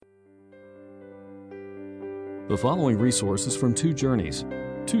The following resources from Two Journeys.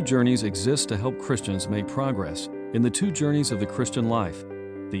 Two Journeys exists to help Christians make progress in the two journeys of the Christian life,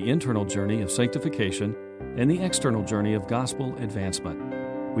 the internal journey of sanctification and the external journey of gospel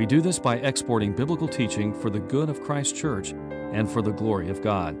advancement. We do this by exporting biblical teaching for the good of Christ's church and for the glory of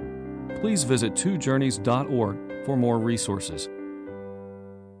God. Please visit twojourneys.org for more resources.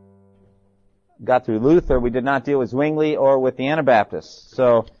 Got through Luther. We did not deal with Zwingli or with the Anabaptists.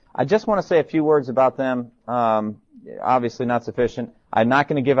 So I just want to say a few words about them. Obviously not sufficient. I'm not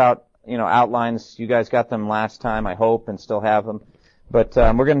going to give out, outlines. You guys got them last time, I hope, and still have them. But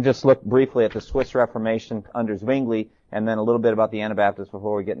we're going to just look briefly at the Swiss Reformation under Zwingli, and then a little bit about the Anabaptists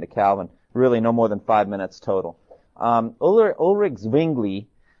before we get into Calvin. Really, no more than 5 minutes total. Ulrich Zwingli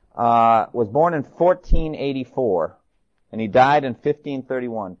was born in 1484, and he died in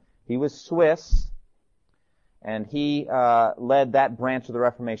 1531. He was Swiss, and he led that branch of the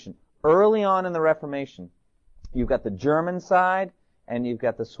Reformation. Early on in the Reformation, you've got the German side and you've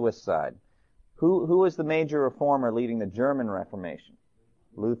got the Swiss side. Who was the major reformer leading the German Reformation?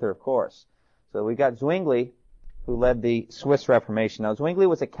 Luther, of course. So we got Zwingli, who led the Swiss Reformation. Now, Zwingli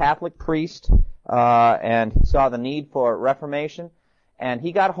was a Catholic priest, and he saw the need for Reformation, and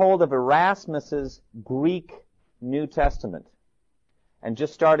he got hold of Erasmus's Greek New Testament and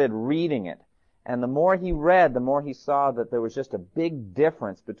just started reading it. And the more he read, the more he saw that there was just a big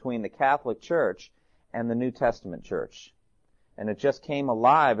difference between the Catholic Church and the New Testament Church. And it just came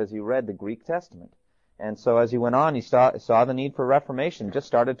alive as he read the Greek Testament. And so as he went on, he saw the need for Reformation, just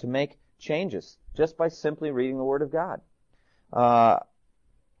started to make changes just by simply reading the Word of God.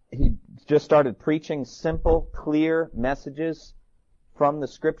 He just started preaching simple, clear messages from the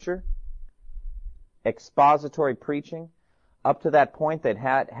Scripture, expository preaching. Up to that point, they'd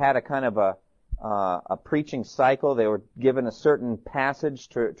had a kind of a preaching cycle. They were given a certain passage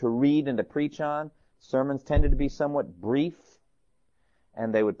to read and to preach on. Sermons tended to be somewhat brief,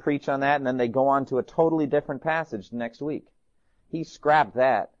 and they would preach on that, and then they'd go on to a totally different passage the next week. He scrapped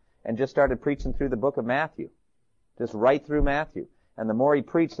that and just started preaching through the book of Matthew, just right through Matthew. And the more he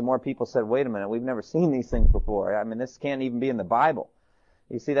preached, the more people said, wait a minute, we've never seen these things before. I mean, this can't even be in the Bible.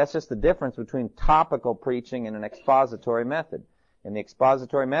 You see, that's just the difference between topical preaching and an expository method. In the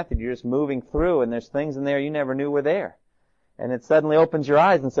expository method, you're just moving through, and there's things in there you never knew were there. And it suddenly opens your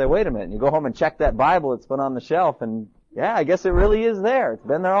eyes and say, wait a minute. You go home and check that Bible that's been on the shelf, and yeah, I guess it really is there. It's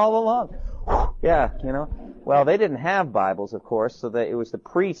been there all along. Yeah, Well, they didn't have Bibles, of course, so that it was the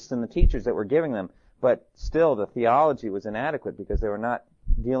priests and the teachers that were giving them. But still, the theology was inadequate because they were not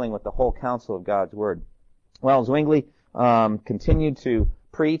dealing with the whole counsel of God's Word. Well, Zwingli continued to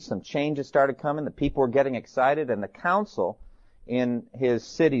preach. Some changes started coming. The people were getting excited, and the council in his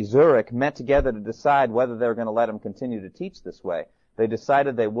city, Zurich, met together to decide whether they were going to let him continue to teach this way. They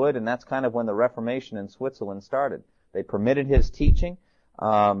decided they would, and that's kind of when the Reformation in Switzerland started. They permitted his teaching,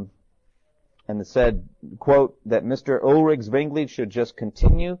 and they said, quote, that Mr. Ulrich Zwingli should just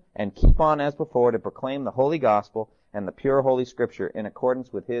continue and keep on as before to proclaim the Holy Gospel and the pure Holy Scripture in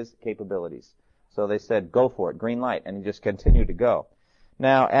accordance with his capabilities. So they said, go for it, green light, and he just continued to go.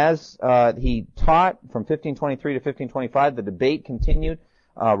 Now, as he taught from 1523 to 1525, the debate continued.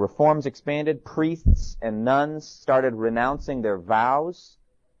 Reforms expanded. Priests and nuns started renouncing their vows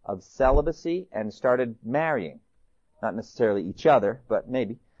of celibacy and started marrying. Not necessarily each other, but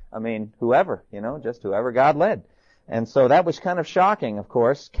maybe. Whoever, just whoever God led. And so that was kind of shocking, of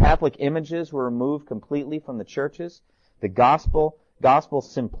course. Catholic images were removed completely from the churches. The gospel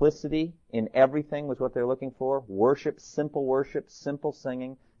simplicity in everything was what they're looking for. Worship, simple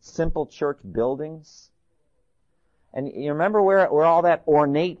singing, simple church buildings. And you remember where all that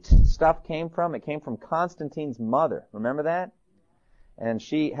ornate stuff came from? It came from Constantine's mother. Remember that? And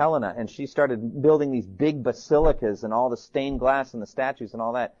Helena, she started building these big basilicas and all the stained glass and the statues and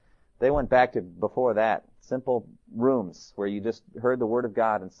all that. They went back to before that. Simple rooms where you just heard the Word of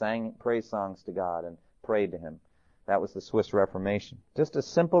God and sang praise songs to God and prayed to Him. That was the Swiss Reformation. Just a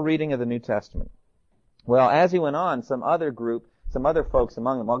simple reading of the New Testament. Well, as he went on, some other folks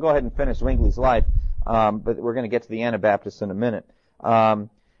among them, I'll go ahead and finish Zwingli's life, but we're going to get to the Anabaptists in a minute.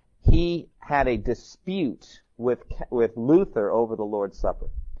 He had a dispute with Luther over the Lord's Supper.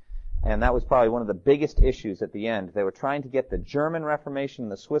 And that was probably one of the biggest issues at the end. They were trying to get the German Reformation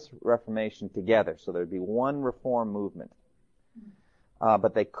and the Swiss Reformation together, so there would be one reform movement.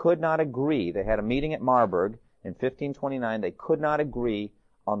 But they could not agree. They had a meeting at Marburg in 1529. They could not agree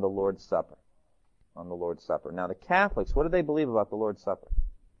on the Lord's Supper. Now, the Catholics, what do they believe about the Lord's Supper?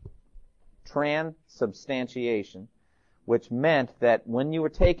 Transubstantiation, which meant that when you were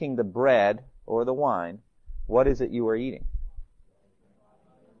taking the bread or the wine, what is it you were eating?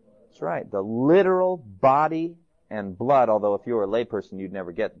 That's right. The literal body and blood, although if you were a layperson, you'd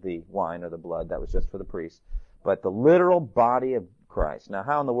never get the wine or the blood. That was just for the priest. But the literal body of Christ. Now,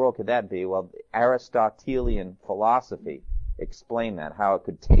 how in the world could that be? Well, Aristotelian philosophy explained that, how it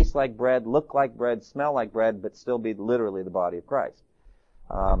could taste like bread, look like bread, smell like bread, but still be literally the body of Christ.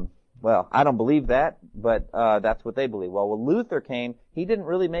 Well, I don't believe that, but that's what they believe. Well, when Luther came, he didn't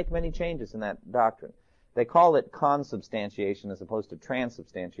really make many changes in that doctrine. They call it consubstantiation as opposed to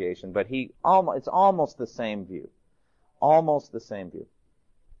transubstantiation, but it's almost the same view. Almost the same view.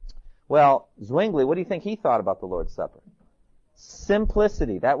 Well, Zwingli, what do you think he thought about the Lord's Supper?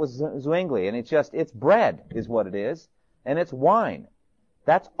 Simplicity. That was Zwingli. And it's bread is what it is. And it's wine.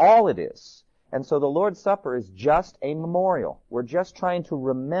 That's all it is. And so the Lord's Supper is just a memorial. We're just trying to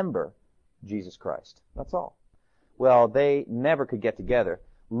remember Jesus Christ. That's all. Well, they never could get together.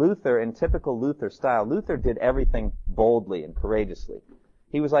 Luther, in typical Luther style, Luther did everything boldly and courageously.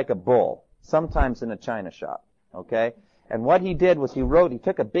 He was like a bull, sometimes in a china shop. Okay? And what he did was he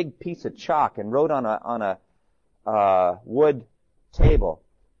took a big piece of chalk and wrote on a wood table,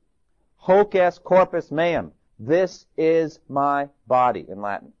 Hoc est corpus meum. This is my body, in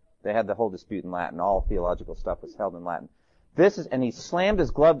Latin. They had the whole dispute in Latin. All theological stuff was held in Latin. And he slammed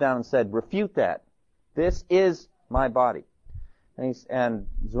his glove down and said, refute that. This is my body. And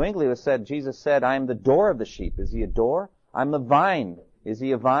Zwingli said, Jesus said, I am the door of the sheep. Is he a door? I'm the vine. Is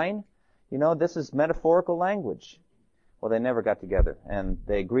he a vine? You know, this is metaphorical language. Well, they never got together. And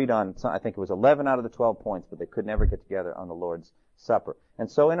they agreed on, I think it was 11 out of the 12 points, but they could never get together on the Lord's Supper. And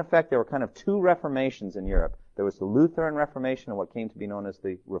so, in effect, there were kind of two Reformations in Europe. There was the Lutheran Reformation and what came to be known as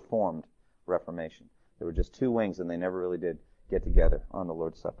the Reformed Reformation. There were just two wings, and they never really did get together on the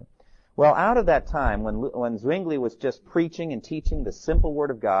Lord's Supper. Well, out of that time, when Zwingli was just preaching and teaching the simple Word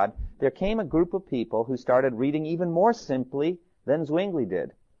of God, there came a group of people who started reading even more simply than Zwingli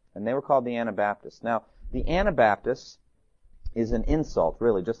did. And they were called the Anabaptists. Now, the Anabaptists is an insult,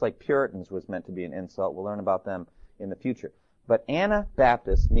 really, just like Puritans was meant to be an insult. We'll learn about them in the future. But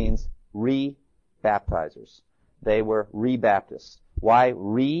Anabaptist means re-baptizers. They were re-Baptists. Why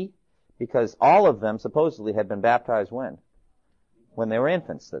re? Because all of them supposedly had been baptized when? When they were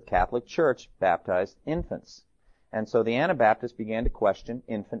infants. The Catholic Church baptized infants. And so the Anabaptists began to question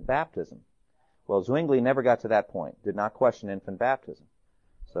infant baptism. Well, Zwingli never got to that point, did not question infant baptism.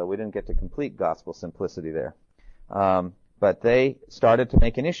 So we didn't get to complete gospel simplicity there. But they started to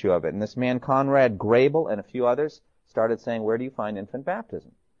make an issue of it. And this man, Conrad Grebel, and a few others started saying, where do you find infant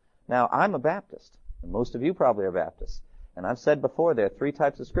baptism? Now, I'm a Baptist, and most of you probably are Baptists. And I've said before, there are three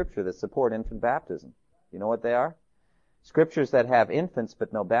types of Scripture that support infant baptism. You know what they are? Scriptures that have infants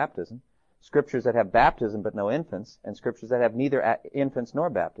but no baptism, Scriptures that have baptism but no infants, and Scriptures that have neither infants nor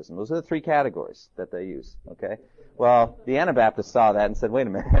baptism. Those are the three categories that they use, okay? Well, the Anabaptists saw that and said, wait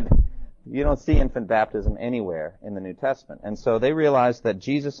a minute. You don't see infant baptism anywhere in the New Testament. And so they realized that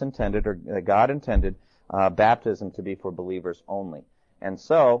Jesus intended, or that God intended, baptism to be for believers only. And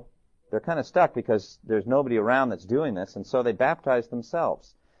so they're kind of stuck because there's nobody around that's doing this, and so they baptized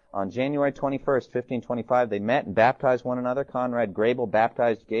themselves. On January 21st, 1525, they met and baptized one another. Conrad Grebel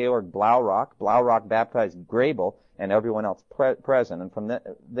baptized Georg Blaurock. Blaurock baptized Grebel and everyone else present. And from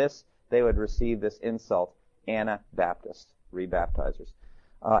this, they would receive this insult, Anabaptist, rebaptizers.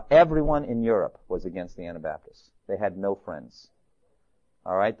 Everyone in Europe was against the Anabaptists. They had no friends.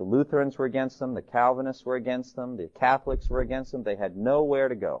 All right, the Lutherans were against them, the Calvinists were against them, the Catholics were against them. They had nowhere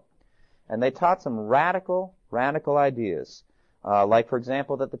to go. And they taught some radical ideas. Like, for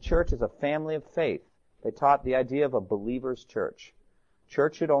example, that the church is a family of faith. They taught the idea of a believer's church.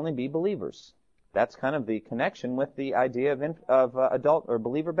 Church should only be believers. That's kind of the connection with the idea of adult or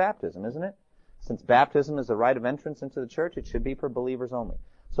believer baptism, isn't it? Since baptism is the rite of entrance into the church, it should be for believers only.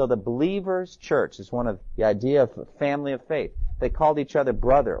 So the believer's church is one of the idea of a family of faith. They called each other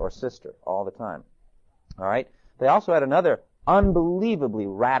brother or sister all the time. All right? They also had another unbelievably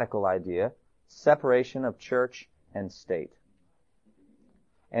radical idea, separation of church and state.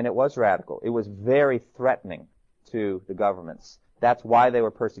 And it was radical. It was very threatening to the governments. That's why they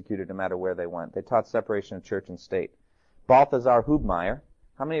were persecuted no matter where they went. They taught separation of church and state. Balthasar Hubmaier.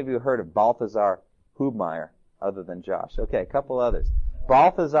 How many of you heard of Balthasar Hubmaier other than Josh? Okay, a couple others.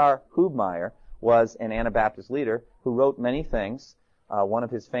 Balthasar Hubmaier was an Anabaptist leader who wrote many things. One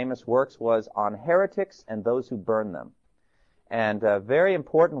of his famous works was on heretics and those who burn them. And a very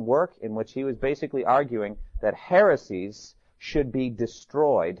important work in which he was basically arguing that heresies should be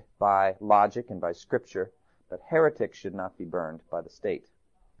destroyed by logic and by Scripture, but heretics should not be burned by the state.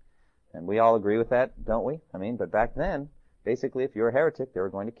 And we all agree with that, don't we? I mean, but back then, basically, if you're a heretic, they were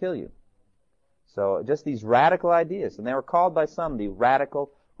going to kill you. So just these radical ideas, and they were called by some the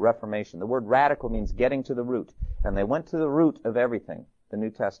radical Reformation. The word radical means getting to the root. And they went to the root of everything, the New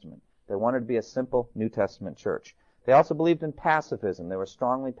Testament. They wanted to be a simple New Testament church. They also believed in pacifism. They were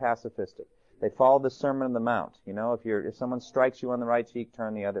strongly pacifistic. They followed the Sermon on the Mount. You know, if someone strikes you on the right cheek,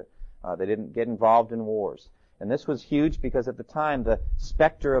 turn the other. They didn't get involved in wars. And this was huge because at the time the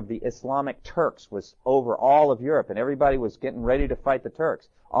specter of the Islamic Turks was over all of Europe, and everybody was getting ready to fight the Turks,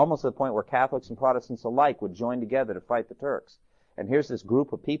 almost to the point where Catholics and Protestants alike would join together to fight the Turks. And here's this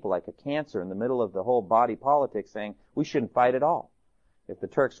group of people like a cancer in the middle of the whole body politic saying, we shouldn't fight at all. If the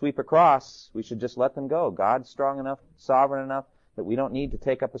Turks sweep across, we should just let them go. God's strong enough, sovereign enough, that we don't need to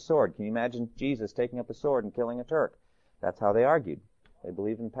take up a sword. Can you imagine Jesus taking up a sword and killing a Turk? That's how they argued. They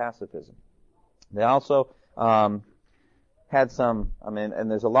believed in pacifism. They also had some,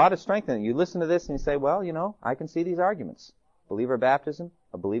 and there's a lot of strength in it. You listen to this and you say, well, you know, I can see these arguments. Believer baptism,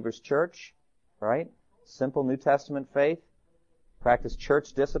 a believer's church, right? Simple New Testament faith, practice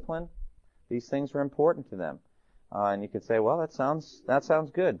church discipline. These things were important to them. And you could say, well, that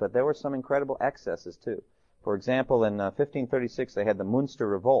sounds good, but there were some incredible excesses too. For example, in 1536, they had the Munster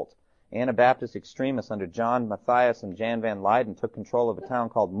Revolt. Anabaptist extremists under John Matthias and Jan van Leyden took control of a town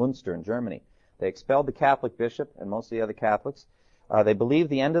called Munster in Germany. They expelled the Catholic bishop and most of the other Catholics. They believed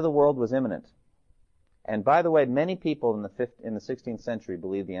the end of the world was imminent. And by the way, many people in the 16th century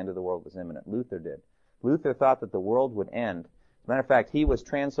believed the end of the world was imminent. Luther did. Luther thought that the world would end. As a matter of fact, he was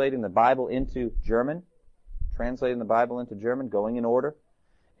translating the Bible into German, going in order,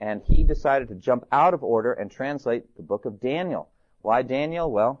 and he decided to jump out of order and translate the book of Daniel. Why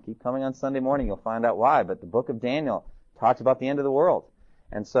Daniel? Well, keep coming on Sunday morning, you'll find out why, but the book of Daniel talks about the end of the world.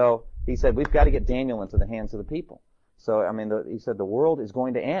 And so he said, we've got to get Daniel into the hands of the people. So, he said, the world is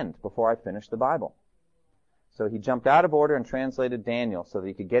going to end before I finish the Bible. So he jumped out of order and translated Daniel so that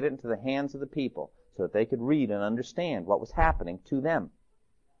he could get it into the hands of the people so that they could read and understand what was happening to them.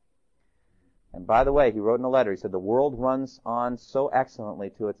 And by the way, he wrote in a letter, he said, the world runs on so excellently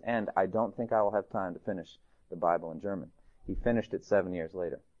to its end, I don't think I will have time to finish the Bible in German. He finished it 7 years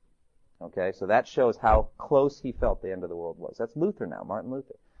later. Okay, so that shows how close he felt the end of the world was. That's Luther now, Martin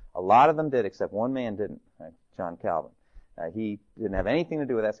Luther. A lot of them did, except one man didn't, John Calvin. He didn't have anything to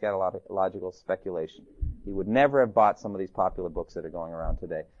do with eschatological speculation. He would never have bought some of these popular books that are going around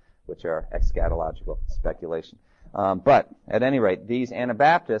today, which are eschatological speculation. But at any rate, these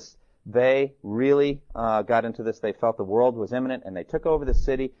Anabaptists, they really got into this. They felt the world was imminent, and they took over the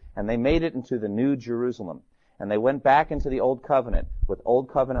city, and they made it into the New Jerusalem. And they went back into the Old Covenant with Old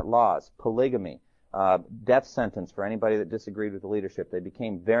Covenant laws, polygamy, death sentence for anybody that disagreed with the leadership. They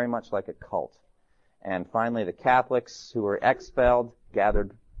became very much like a cult. And finally, the Catholics who were expelled,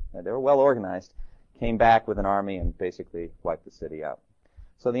 gathered, they were well organized, came back with an army and basically wiped the city out.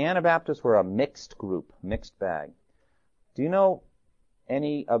 So the Anabaptists were a mixed group, mixed bag. Do you know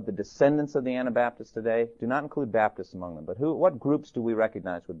any of the descendants of the Anabaptists today? Do not include Baptists among them, but what groups do we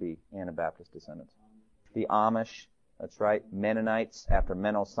recognize would be Anabaptist descendants? The Amish, that's right, Mennonites, after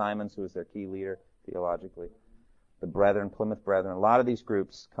Menno Simons, who was their key leader theologically. The Brethren, Plymouth Brethren, a lot of these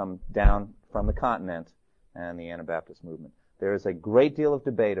groups come down from the continent and the Anabaptist movement. There is a great deal of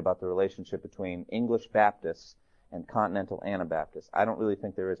debate about the relationship between English Baptists and continental Anabaptists. I don't really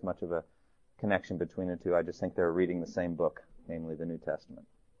think there is much of a connection between the two. I just think they're reading the same book, namely the New Testament.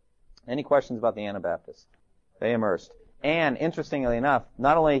 Any questions about the Anabaptists? They immersed. And interestingly enough,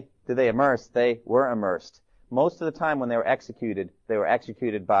 not only did they immerse, they were immersed. Most of the time when they were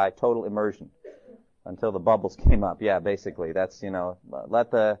executed by total immersion until the bubbles came up. Yeah, basically, that's,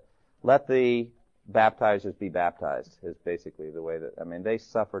 let the baptizers be baptized is basically the way that, they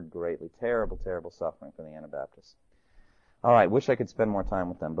suffered greatly. Terrible, terrible suffering from the Anabaptists. All right, wish I could spend more time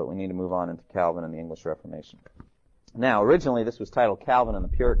with them, but we need to move on into Calvin and the English Reformation. Now, originally this was titled Calvin and the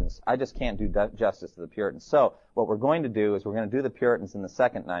Puritans. I just can't do justice to the Puritans. So, what we're going to do is we're going to do the Puritans in the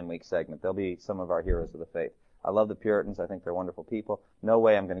second 9-week segment. They'll be some of our heroes of the faith. I love the Puritans. I think they're wonderful people. No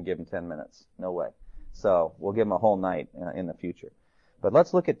way I'm going to give them 10 minutes. No way. So, we'll give them a whole night in the future. But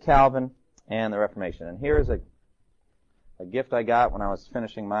let's look at Calvin and the Reformation. And here's a gift I got when I was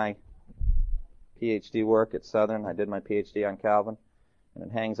finishing my PhD work at Southern. I did my PhD on Calvin, and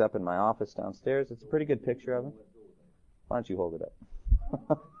it hangs up in my office downstairs. It's a pretty good picture of him. Why don't you hold it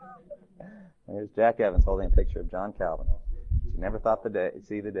up? Here's Jack Evans holding a picture of John Calvin. He never thought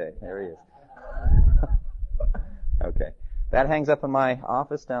see the day. There he is. Okay. That hangs up in my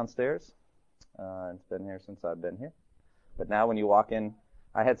office downstairs. It's been here since I've been here. But now when you walk in,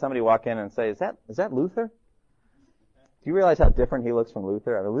 I had somebody walk in and say, is that Luther? Do you realize how different he looks from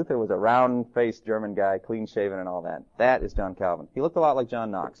Luther? Luther was a round-faced German guy, clean-shaven and all that. That is John Calvin. He looked a lot like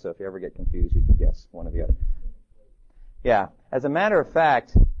John Knox, so if you ever get confused, you can guess one or the other. Yeah. As a matter of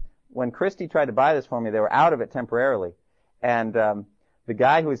fact, when Christie tried to buy this for me, they were out of it temporarily. And the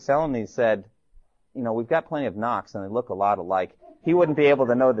guy who was selling these said, we've got plenty of Knox, and they look a lot alike. He wouldn't be able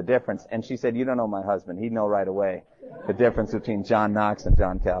to know the difference. And she said, you don't know my husband. He'd know right away the difference between John Knox and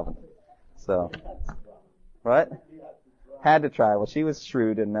John Calvin. So, what? Had to try. Well, she was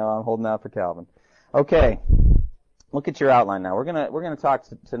shrewd, and now I'm holding out for Calvin. Okay, look at your outline now. We're gonna talk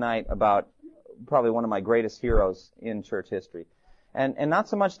tonight about probably one of my greatest heroes in church history, and not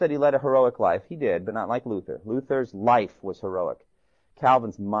so much that he led a heroic life. He did, but not like Luther. Luther's life was heroic.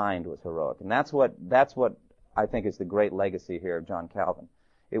 Calvin's mind was heroic, and that's what I think is the great legacy here of John Calvin.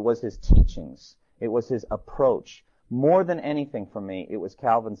 It was his teachings. It was his approach. More than anything for me, it was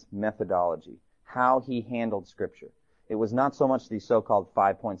Calvin's methodology, how he handled Scripture. It was not so much the so-called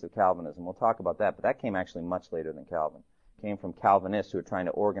 5 points of Calvinism. We'll talk about that, but that came actually much later than Calvin. It came from Calvinists who were trying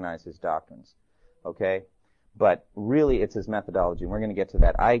to organize his doctrines. Okay? But really, it's his methodology, and we're going to get to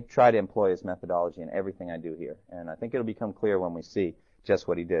that. I try to employ his methodology in everything I do here, and I think it'll become clear when we see just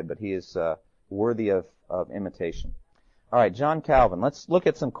what he did, but he is worthy of imitation. All right, John Calvin. Let's look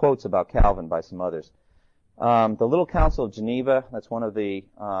at some quotes about Calvin by some others. The Little Council of Geneva, that's one of the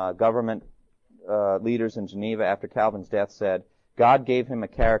government leaders in Geneva after Calvin's death, said, God gave him a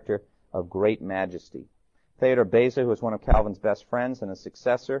character of great majesty. Theodor Beza, who was one of Calvin's best friends and a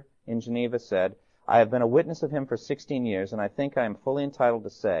successor in Geneva, said, I have been a witness of him for 16 years, and I think I am fully entitled to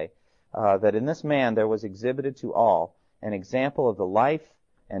say that in this man there was exhibited to all an example of the life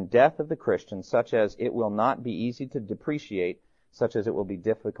and death of the Christian, such as it will not be easy to depreciate, such as it will be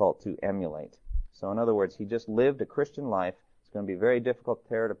difficult to emulate. So in other words, he just lived a Christian life. It's going to be very difficult to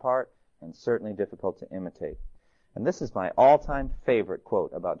tear it apart, and certainly difficult to imitate. And this is my all-time favorite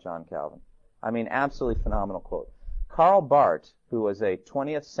quote about John Calvin. I mean, absolutely phenomenal quote. Karl Barth, who was a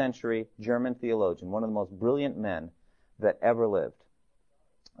 20th century German theologian, one of the most brilliant men that ever lived,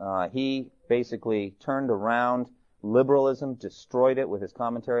 he basically turned around liberalism, destroyed it with his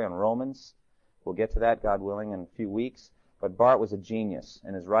commentary on Romans. We'll get to that, God willing, in a few weeks. But Barth was a genius,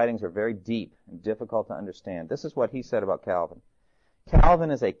 and his writings are very deep and difficult to understand. This is what he said about Calvin.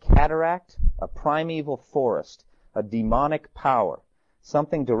 Calvin is a cataract, a primeval forest, a demonic power,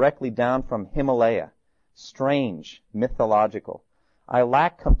 something directly down from Himalaya, strange, mythological. I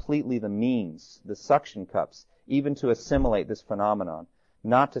lack completely the means, the suction cups, even to assimilate this phenomenon,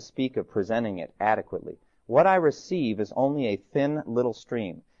 not to speak of presenting it adequately. What I receive is only a thin little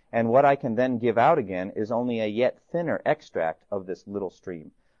stream, and what I can then give out again is only a yet thinner extract of this little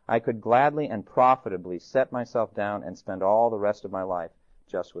stream. I could gladly and profitably set myself down and spend all the rest of my life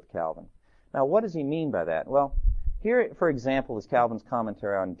just with Calvin. Now, what does he mean by that? Well, here, for example, is Calvin's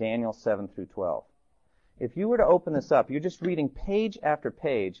commentary on Daniel 7 through 12. If you were to open this up, you're just reading page after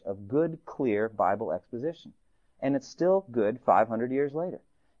page of good, clear Bible exposition. And it's still good 500 years later.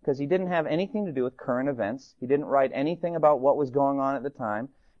 Because he didn't have anything to do with current events. He didn't write anything about what was going on at the time.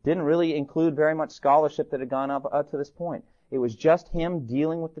 Didn't really include very much scholarship that had gone up to this point. It was just him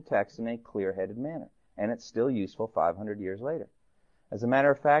dealing with the text in a clear-headed manner. And it's still useful 500 years later. As a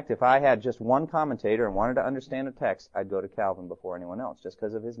matter of fact, if I had just one commentator and wanted to understand a text, I'd go to Calvin before anyone else, just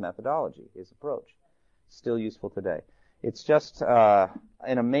because of his methodology, his approach. Still useful today. It's just an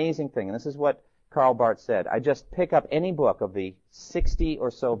amazing thing. And this is what Karl Barth said. I just pick up any book of the 60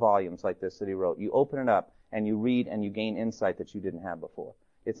 or so volumes like this that he wrote. You open it up and you read and you gain insight that you didn't have before.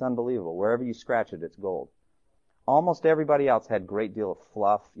 It's unbelievable. Wherever you scratch it, it's gold. Almost everybody else had a great deal of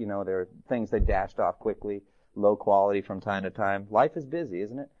fluff. You know, there are things they dashed off quickly, low quality from time to time. Life is busy,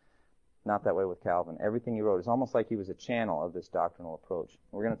 isn't it? Not that way with Calvin. Everything he wrote is almost like he was a channel of this doctrinal approach.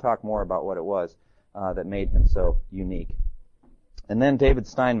 We're going to talk more about what it was that made him so unique. And then David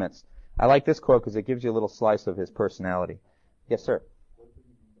Steinmetz. I like this quote because it gives you a little slice of his personality. Yes, sir.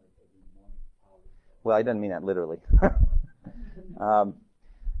 Well, I didn't mean that literally.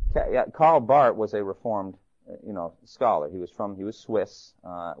 Karl Barth was a Reformed, scholar. He was Swiss.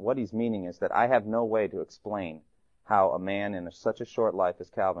 What he's meaning is that I have no way to explain how a man in such a short life as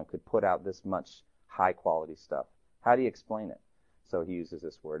Calvin could put out this much high-quality stuff. How do you explain it? So he uses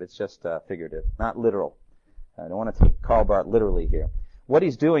this word. It's just figurative, not literal. I don't want to take Karl Barth literally here. What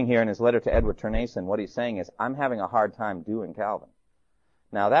he's doing here in his letter to Edward Ternason, what he's saying is, I'm having a hard time doing Calvin.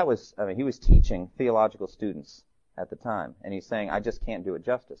 Now he was teaching theological students at the time, and he's saying, I just can't do it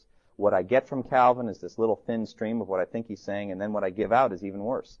justice. What I get from Calvin is this little thin stream of what I think he's saying, and then what I give out is even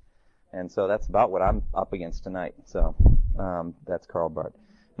worse. And so that's about what I'm up against tonight. So that's Karl Barth.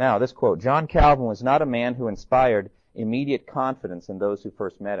 Now, this quote, John Calvin was not a man who inspired immediate confidence in those who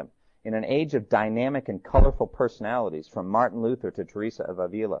first met him. In an age of dynamic and colorful personalities, from Martin Luther to Teresa of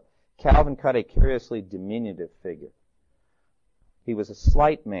Avila, Calvin cut a curiously diminutive figure. He was a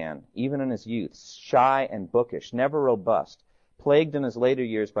slight man, even in his youth, shy and bookish, never robust, plagued in his later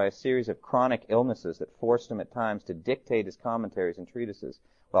years by a series of chronic illnesses that forced him at times to dictate his commentaries and treatises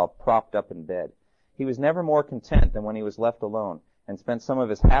while propped up in bed. He was never more content than when he was left alone, and spent some of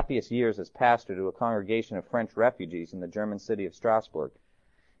his happiest years as pastor to a congregation of French refugees in the German city of Strasbourg.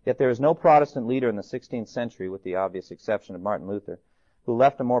 Yet there is no Protestant leader in the 16th century, with the obvious exception of Martin Luther, who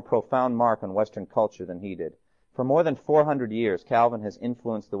left a more profound mark on Western culture than he did. For more than 400 years, Calvin has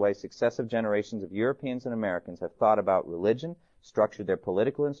influenced the way successive generations of Europeans and Americans have thought about religion, structured their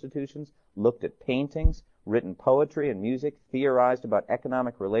political institutions, looked at paintings, written poetry and music, theorized about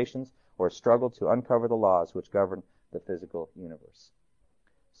economic relations, or struggled to uncover the laws which govern the physical universe.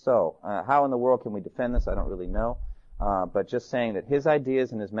 So, how in the world can we defend this? I don't really know. But just saying that his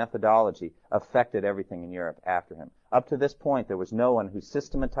ideas and his methodology affected everything in Europe after him. Up to this point, there was no one who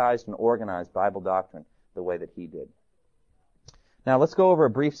systematized and organized Bible doctrine the way that he did. Now, let's go over a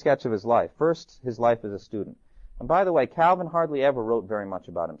brief sketch of his life. First, his life as a student. And by the way, Calvin hardly ever wrote very much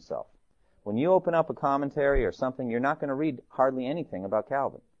about himself. When you open up a commentary or something, you're not going to read hardly anything about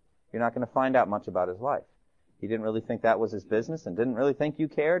Calvin. You're not going to find out much about his life. He didn't really think that was his business and didn't really think you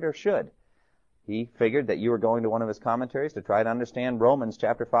cared or should. He figured that you were going to one of his commentaries to try to understand Romans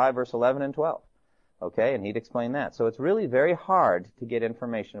chapter 5, verse 11 and 12. Okay, and he'd explain that. So it's really very hard to get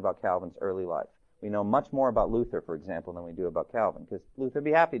information about Calvin's early life. We know much more about Luther, for example, than we do about Calvin, because Luther would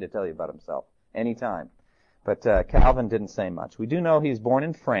be happy to tell you about himself anytime. But Calvin didn't say much. We do know he was born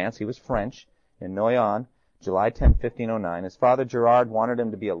in France. He was French, in Noyon, July 10, 1509. His father, Gerard, wanted him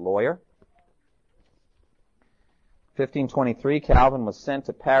to be a lawyer. 1523, Calvin was sent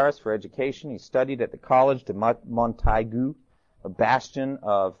to Paris for education. He studied at the College de Montaigu, a bastion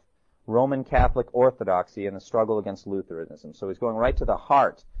of Roman Catholic orthodoxy in the struggle against Lutheranism. So he's going right to the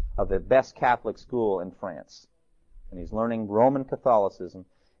heart of the best Catholic school in France. And he's learning Roman Catholicism.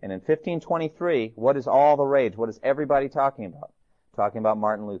 And in 1523, what is all the rage? What is everybody talking about? Talking about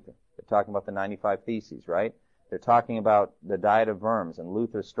Martin Luther. They're talking about the 95 Theses, right? They're talking about the Diet of Worms and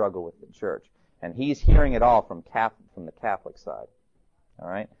Luther's struggle with the church. And he's hearing it all from the Catholic side. All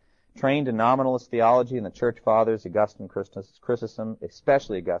right? Trained in nominalist theology in the Church Fathers, Augustine, Chrysostom,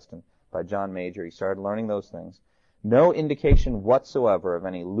 especially Augustine, by John Major. He started learning those things. No indication whatsoever of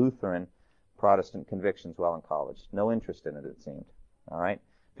any Lutheran Protestant convictions while in college. No interest in it, it seemed. All right?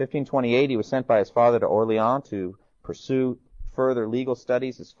 1528, he was sent by his father to Orleans to pursue further legal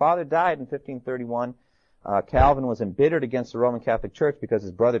studies. His father died in 1531. Calvin was embittered against the Roman Catholic Church because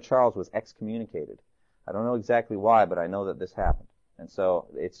his brother Charles was excommunicated. I don't know exactly why, but I know that this happened. And so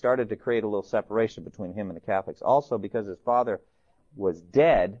it started to create a little separation between him and the Catholics. Also, because his father was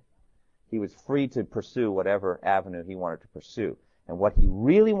dead, he was free to pursue whatever avenue he wanted to pursue. And what he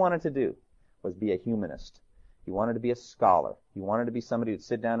really wanted to do was be a humanist. He wanted to be a scholar. He wanted to be somebody who'd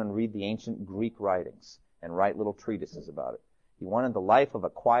sit down and read the ancient Greek writings and write little treatises about it. He wanted the life of a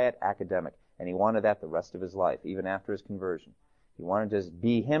quiet academic, and he wanted that the rest of his life, even after his conversion. He wanted to just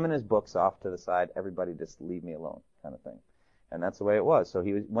be him and his books off to the side, everybody just leave me alone kind of thing. And that's the way it was. So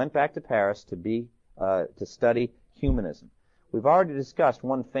he went back to Paris to study humanism. We've already discussed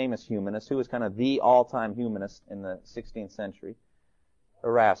one famous humanist who was kind of the all-time humanist in the 16th century,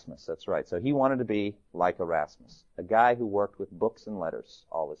 Erasmus. That's right. So he wanted to be like Erasmus, a guy who worked with books and letters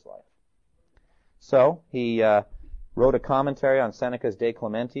all his life. So he wrote a commentary on Seneca's De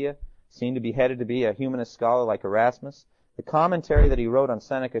Clementia, seemed to be headed to be a humanist scholar like Erasmus. The commentary that he wrote on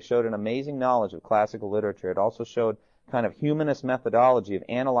Seneca showed an amazing knowledge of classical literature. It also showed kind of humanist methodology of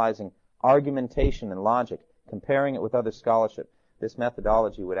analyzing argumentation and logic, comparing it with other scholarship. This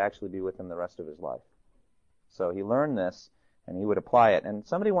methodology would actually be with him the rest of his life. So he learned this, and he would apply it. And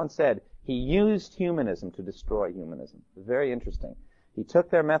somebody once said he used humanism to destroy humanism. It was very interesting. He took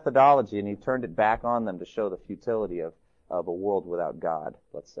their methodology and he turned it back on them to show the futility of a world without God,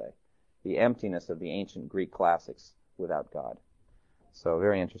 let's say. The emptiness of the ancient Greek classics without God. So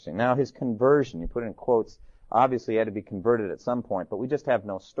very interesting. Now his conversion, you put it in quotes, obviously he had to be converted at some point, but we just have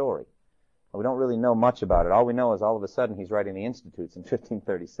no story. We don't really know much about it. All we know is all of a sudden he's writing the Institutes in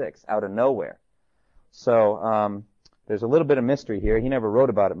 1536, out of nowhere. So there's a little bit of mystery here. He never wrote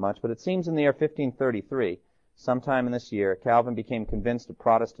about it much, but it seems in the year 1533, sometime in this year, Calvin became convinced of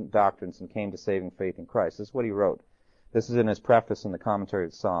Protestant doctrines and came to saving faith in Christ. This is what he wrote. This is in his preface in the commentary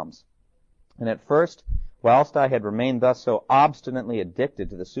of Psalms. And at first, whilst I had remained thus so obstinately addicted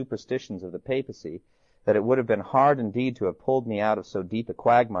to the superstitions of the papacy, that it would have been hard indeed to have pulled me out of so deep a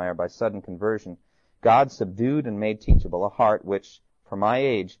quagmire by sudden conversion, God subdued and made teachable a heart which, for my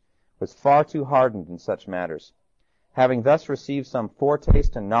age, was far too hardened in such matters. Having thus received some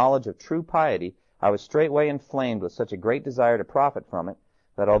foretaste and knowledge of true piety, I was straightway inflamed with such a great desire to profit from it,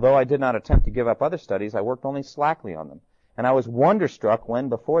 that although I did not attempt to give up other studies, I worked only slackly on them. And I was wonderstruck when,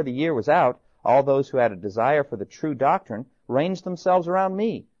 before the year was out, all those who had a desire for the true doctrine ranged themselves around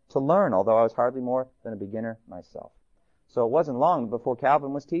me to learn, although I was hardly more than a beginner myself. So it wasn't long before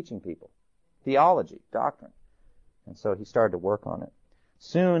Calvin was teaching people theology, doctrine. And so he started to work on it.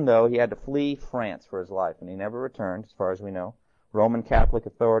 Soon, though, he had to flee France for his life, and he never returned, as far as we know. Roman Catholic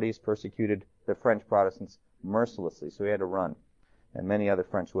authorities persecuted the French Protestants mercilessly, so he had to run, and many other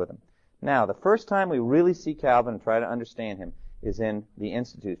French with him. Now, the first time we really see Calvin and try to understand him is in the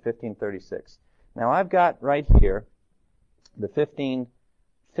Institute, 1536. Now, I've got right here the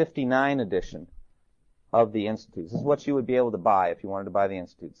 1559 edition of the Institutes. This is what you would be able to buy if you wanted to buy the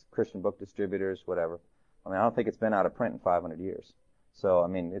Institutes, Christian book distributors, whatever. I mean, I don't think it's been out of print in 500 years. So, I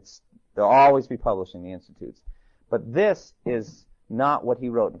mean, they'll always be publishing the Institutes. But this is not what he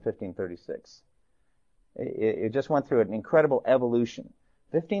wrote in 1536. It just went through an incredible evolution.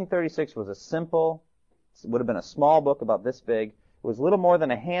 1536 was would have been a small book about this big. It was little more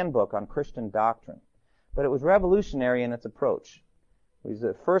than a handbook on Christian doctrine. But it was revolutionary in its approach. He was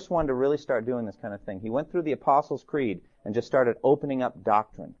the first one to really start doing this kind of thing. He went through the Apostles' Creed and just started opening up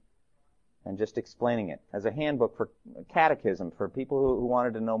doctrine and just explaining it as a handbook for catechism for people who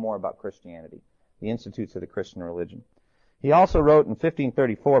wanted to know more about Christianity, the Institutes of the Christian Religion. He also wrote in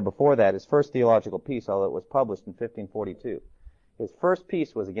 1534, before that, his first theological piece, although it was published in 1542. His first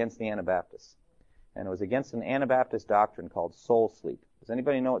piece was against the Anabaptists, and it was against an Anabaptist doctrine called soul sleep. Does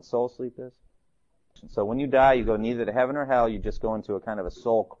anybody know what soul sleep is? So when you die, you go neither to heaven or hell, you just go into a kind of a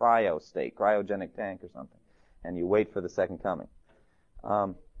soul cryo state, cryogenic tank or something, and you wait for the second coming.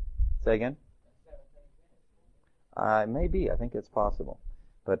 Say again? Maybe. I think it's possible.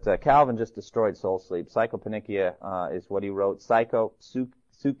 But Calvin just destroyed soul sleep. Psychopannychia is what he wrote.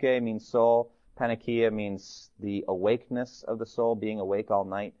 Suke means soul. Pannychia means the awakeness of the soul, being awake all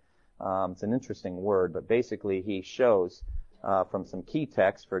night. It's an interesting word, but basically he shows from some key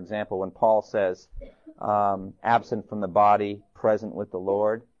texts, for example, when Paul says, absent from the body, present with the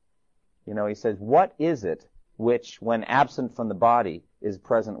Lord, he says, what is it which, when absent from the body, is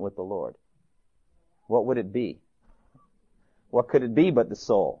present with the Lord? What would it be? What could it be but the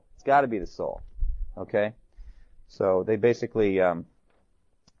soul? It's got to be the soul. Okay? So they basically,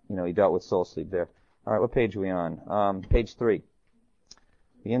 he dealt with soul sleep there. All right, what page are we on? Page 3.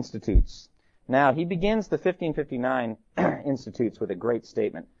 The Institutes. Now, he begins the 1559 Institutes with a great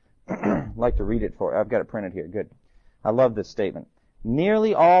statement. I'd like to read it for you. I've got it printed here. Good. I love this statement.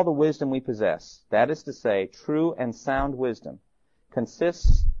 Nearly all the wisdom we possess, that is to say, true and sound wisdom,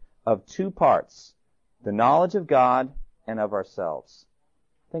 consists of two parts, the knowledge of God and of ourselves.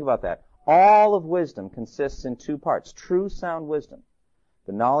 Think about that. All of wisdom consists in two parts, true sound wisdom,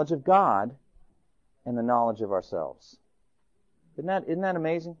 the knowledge of God and the knowledge of ourselves. Isn't that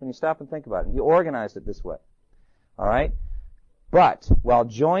amazing when you stop and think about it? He organized it this way. All right? But, while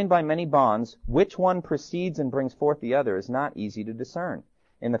joined by many bonds, which one precedes and brings forth the other is not easy to discern.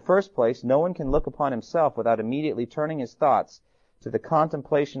 In the first place, no one can look upon himself without immediately turning his thoughts to the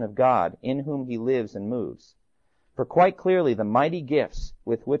contemplation of God, in whom he lives and moves. For quite clearly, the mighty gifts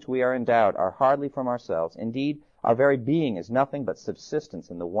with which we are endowed are hardly from ourselves. Indeed, our very being is nothing but subsistence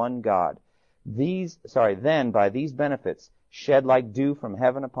in the one God. Then, by these benefits, shed like dew from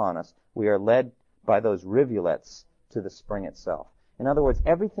heaven upon us, we are led by those rivulets to the spring itself. In other words,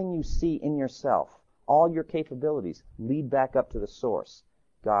 everything you see in yourself, all your capabilities, lead back up to the source,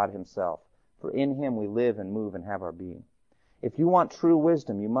 God himself. For in him we live and move and have our being. If you want true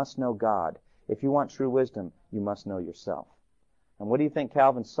wisdom, you must know God. If you want true wisdom, you must know yourself. And what do you think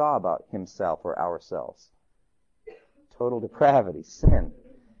Calvin saw about himself or ourselves? Total depravity, sin.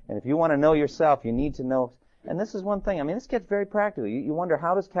 And if you want to know yourself, you need to know. And this is one thing. I mean, this gets very practical. You wonder,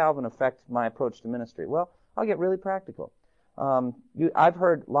 how does Calvin affect my approach to ministry? Well, I'll get really practical. I've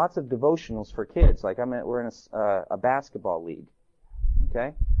heard lots of devotionals for kids. Like we're in a basketball league,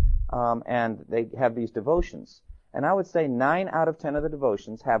 okay? And they have these devotions. And I would say 9 out of 10 of the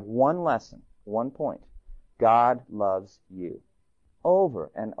devotions have one lesson, one point. God loves you.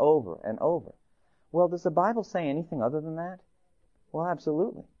 Over and over and over. Well, does the Bible say anything other than that? Well,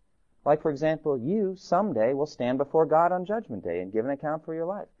 absolutely. Like, for example, you someday will stand before God on Judgment Day and give an account for your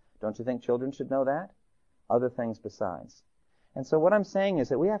life. Don't you think children should know that? Other things besides. And so what I'm saying is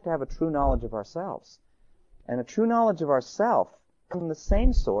that we have to have a true knowledge of ourselves. And a true knowledge of ourself from the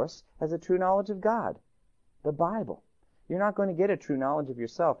same source as a true knowledge of God, the Bible. You're not going to get a true knowledge of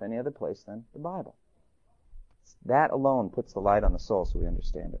yourself any other place than the Bible. That alone puts the light on the soul so we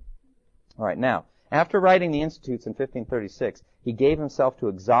understand it. All right, now, After writing the Institutes in 1536, he gave himself to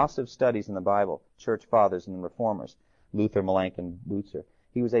exhaustive studies in the Bible, church fathers and reformers, Luther, Melanchthon, Bucer.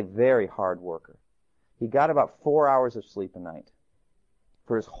 He was a very hard worker. He got about 4 hours of sleep a night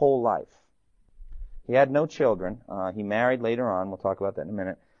for his whole life. He had no children. He married later on. We'll talk about that in a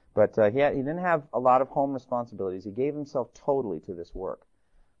minute. But he didn't have a lot of home responsibilities. He gave himself totally to this work.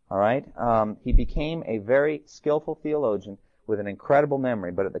 All right? He became a very skillful theologian with an incredible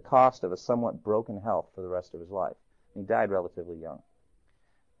memory, but at the cost of a somewhat broken health for the rest of his life. He died relatively young.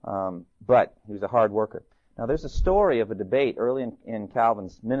 But he was a hard worker. Now, there's a story of a debate early in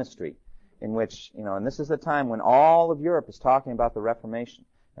Calvin's ministry in which, and this is the time when all of Europe is talking about the Reformation,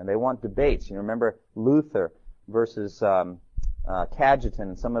 and they want debates. You remember Luther versus Cajetan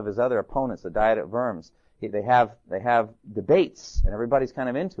and some of his other opponents, the Diet at Worms. They have debates, and everybody's kind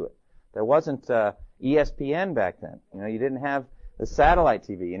of into it. There wasn't ESPN back then. You didn't have the satellite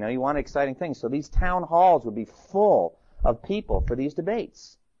TV. You wanted exciting things. So these town halls would be full of people for these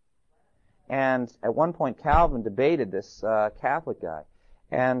debates. And at one point, Calvin debated this Catholic guy.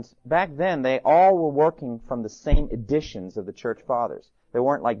 And back then, they all were working from the same editions of the Church Fathers. They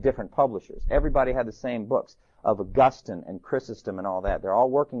weren't like different publishers. Everybody had the same books of Augustine and Chrysostom and all that. They're all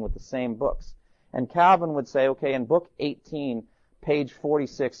working with the same books. And Calvin would say, okay, in book 18, page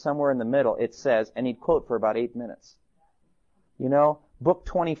 46, somewhere in the middle, it says, and he'd quote for about 8 minutes. Book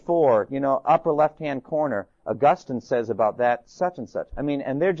 24, upper left-hand corner, Augustine says about that, such and such.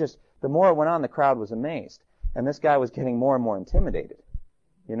 And they're just, the more it went on, the crowd was amazed. And this guy was getting more and more intimidated,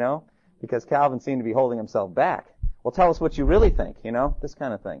 because Calvin seemed to be holding himself back. Well, tell us what you really think, this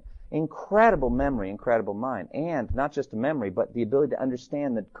kind of thing. Incredible memory, incredible mind. And not just a memory, but the ability to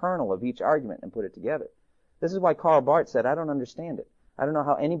understand the kernel of each argument and put it together. This is why Karl Barth said, I don't understand it. I don't know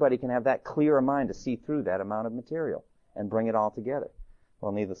how anybody can have that clear a mind to see through that amount of material and bring it all together.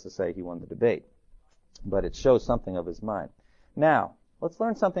 Well, needless to say, he won the debate. But it shows something of his mind. Now, let's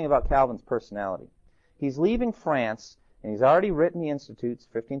learn something about Calvin's personality. He's leaving France, and he's already written the Institutes,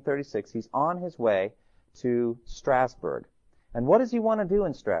 1536. He's on his way to Strasbourg. And what does he want to do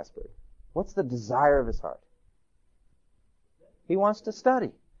in Strasbourg? What's the desire of his heart? He wants to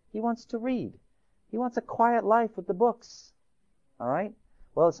study. He wants to read. He wants a quiet life with the books. All right?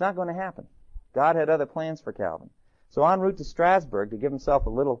 Well, it's not going to happen. God had other plans for Calvin. So en route to Strasbourg, to give himself a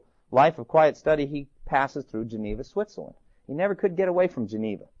little life of quiet study, he passes through Geneva, Switzerland. He never could get away from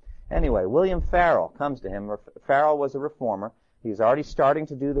Geneva. Anyway, William Farel comes to him. Farel was a reformer. He was already starting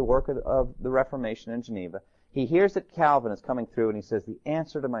to do the work of the Reformation in Geneva. He hears that Calvin is coming through, and he says, the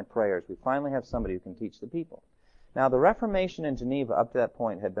answer to my prayers. We finally have somebody who can teach the people. Now, the Reformation in Geneva up to that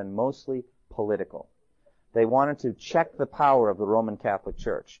point had been mostly political. They wanted to check the power of the Roman Catholic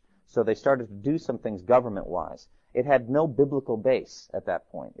Church. So they started to do some things government-wise. It had no biblical base at that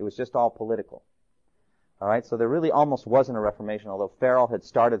point. It was just all political. All right, so there really almost wasn't a Reformation, although Farel had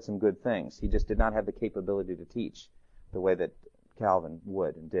started some good things. He just did not have the capability to teach the way that Calvin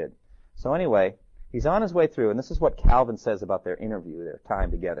would and did. So anyway, he's on his way through, and this is what Calvin says about their interview, their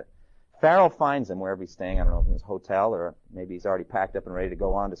time together. Farel finds him wherever he's staying, I don't know, in his hotel, or maybe he's already packed up and ready to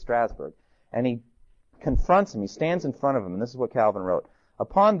go on to Strasbourg. And he confronts him. He stands in front of him, and this is what Calvin wrote.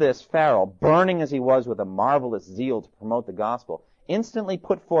 Upon this, Farel, burning as he was with a marvelous zeal to promote the gospel, instantly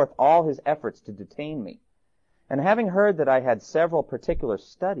put forth all his efforts to detain me. And having heard that I had several particular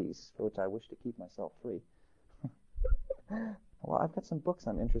studies, for which I wish to keep myself free, well, I've got some books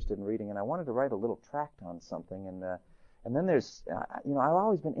I'm interested in reading, and I wanted to write a little tract on something, and then there's, I've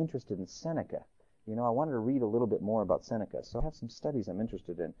always been interested in Seneca. I wanted to read a little bit more about Seneca, so I have some studies I'm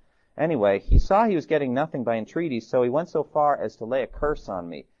interested in. Anyway, he saw he was getting nothing by entreaties, so he went so far as to lay a curse on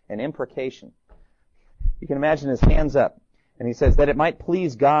me, an imprecation. You can imagine his hands up. And he says that it might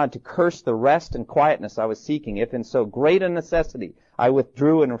please God to curse the rest and quietness I was seeking, if in so great a necessity I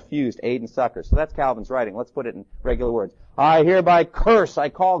withdrew and refused aid and succor. So that's Calvin's writing. Let's put it in regular words. I hereby curse, I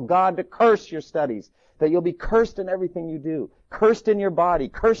call God to curse your studies, that you'll be cursed in everything you do, cursed in your body,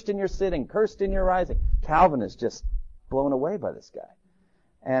 cursed in your sitting, cursed in your rising. Calvin is just blown away by this guy.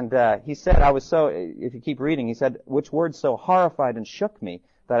 And he said, if you keep reading, he said, which words so horrified and shook me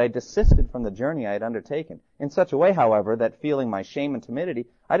that I desisted from the journey I had undertaken, in such a way, however, that feeling my shame and timidity,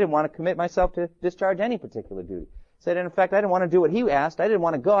 I didn't want to commit myself to discharge any particular duty. He said, in effect, I didn't want to do what he asked. I didn't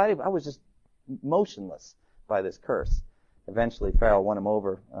want to go. I was just motionless by this curse. Eventually, Farel won him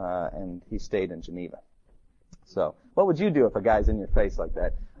over, and he stayed in Geneva. So, what would you do if a guy's in your face like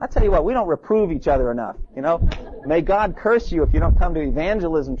that? I tell you what, we don't reprove each other enough, May God curse you if you don't come to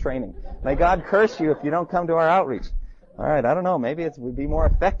evangelism training. May God curse you if you don't come to our outreach. All right, I don't know. Maybe it would be more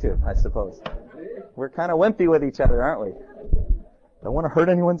effective, I suppose. We're kind of wimpy with each other, aren't we? Don't want to hurt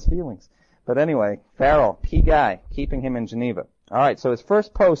anyone's feelings. But anyway, Farel, key guy, keeping him in Geneva. All right, so his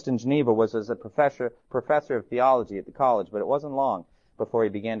first post in Geneva was as a professor of theology at the college, but it wasn't long before he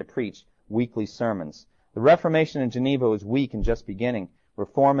began to preach weekly sermons. The Reformation in Geneva was weak and just beginning.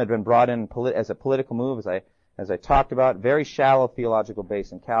 Reform had been brought in as a political move, as I talked about. Very shallow theological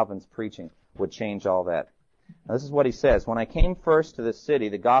base, and Calvin's preaching would change all that. Now, this is what he says. When I came first to this city,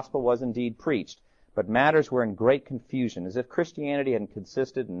 the gospel was indeed preached, but matters were in great confusion, as if Christianity had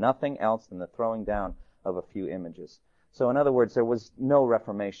consisted in nothing else than the throwing down of a few images. So in other words, there was no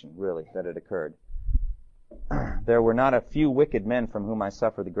reformation, really, that had occurred. There were not a few wicked men from whom I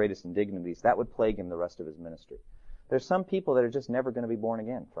suffer the greatest indignities. That would plague him the rest of his ministry. There's some people that are just never going to be born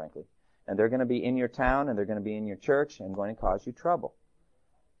again, frankly. And they're going to be in your town, and they're going to be in your church, and going to cause you trouble.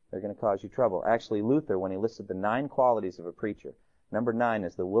 They're going to cause you trouble. Actually, Luther, when he listed the 9 qualities of a preacher, number 9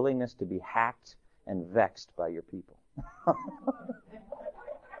 is the willingness to be hacked and vexed by your people.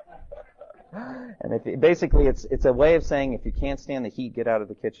 And basically, it's a way of saying if you can't stand the heat, get out of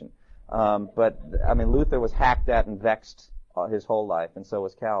the kitchen. But Luther was hacked at and vexed his whole life, and so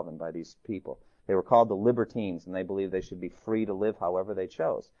was Calvin by these people. They were called the libertines, and they believed they should be free to live however they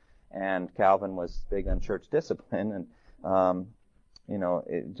chose. And Calvin was big on church discipline, and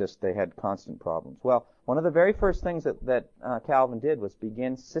they had constant problems. Well, one of the very first things that Calvin did was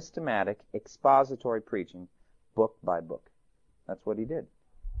begin systematic expository preaching, book by book. That's what he did.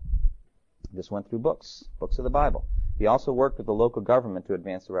 Just went through books of the Bible. He also worked with the local government to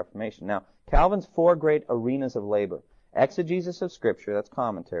advance the Reformation. Now, Calvin's 4 great arenas of labor: exegesis of Scripture, that's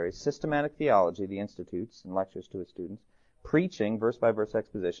commentaries; systematic theology, the institutes and lectures to his students; preaching, verse-by-verse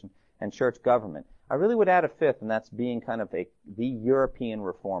exposition; and church government. I really would add a 5th, and that's being kind of the European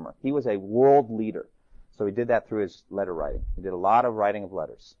reformer. He was a world leader, so he did that through his letter writing. He did a lot of writing of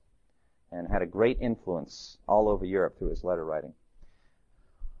letters and had a great influence all over Europe through his letter writing.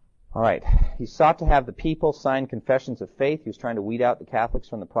 All right. He sought to have the people sign confessions of faith. He was trying to weed out the Catholics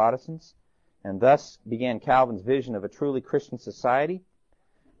from the Protestants. And thus began Calvin's vision of a truly Christian society.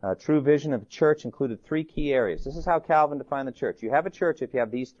 A true vision of the church included 3 key areas. This is how Calvin defined the church. You have a church if you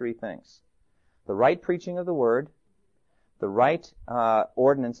have these 3 things: the right preaching of the Word, the right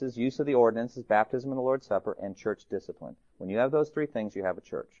ordinances, use of the ordinances, baptism and the Lord's Supper, and church discipline. When you have those 3 things, you have a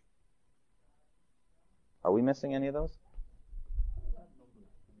church. Are we missing any of those?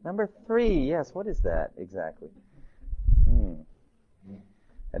 Number 3, yes, what is that exactly?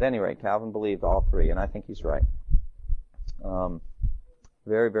 At any rate, Calvin believed all 3, and I think he's right.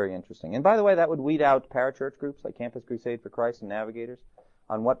 Very, very interesting. And by the way, that would weed out parachurch groups like Campus Crusade for Christ and Navigators.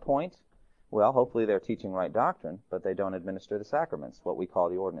 On what point? Well, hopefully they're teaching right doctrine, but they don't administer the sacraments, what we call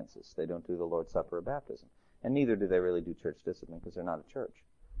the ordinances. They don't do the Lord's Supper or baptism. And neither do they really do church discipline because they're not a church.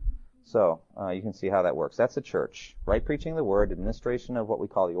 So, you can see how that works. That's a church. Right preaching of the Word, administration of what we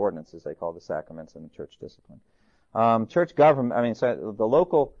call the ordinances, they call the sacraments, and the church discipline. Church government, the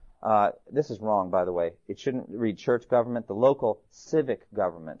local, this is wrong, by the way. It shouldn't read church government. The local civic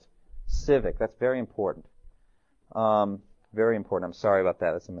government. Civic, that's very important. Very important. I'm sorry about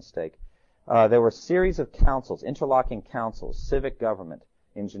that. That's a mistake. There were a series of councils, interlocking councils, civic government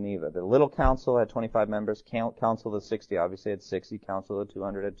in Geneva. The little council had 25 members. Council of the 60 obviously had 60. Council of the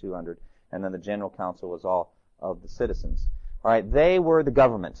 200 had 200. And then the general council was all of the citizens. All right, they were the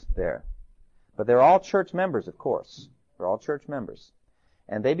government there. But they're all church members, of course. They're all church members.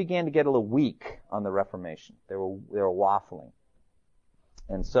 And they began to get a little weak on the Reformation. They were waffling.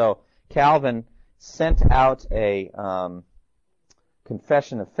 And so Calvin sent out a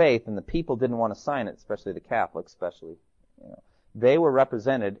confession of faith, and the people didn't want to sign it, especially the Catholics, They were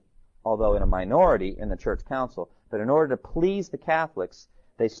represented, although in a minority, in the church council. But in order to please the Catholics,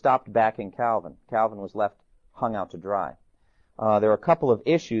 they stopped backing Calvin. Calvin was left hung out to dry. There were a couple of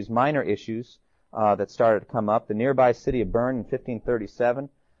issues, minor issues, that started to come up. The nearby city of Bern in 1537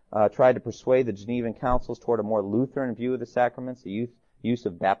 tried to persuade the Genevan councils toward a more Lutheran view of the sacraments, the use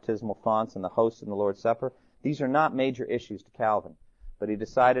of baptismal fonts and the host in the Lord's Supper. These are not major issues to Calvin, but he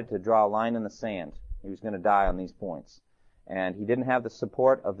decided to draw a line in the sand. He was going to die on these points. And he didn't have the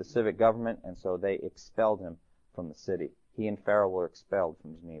support of the civic government, and so they expelled him from the city. He and Farel were expelled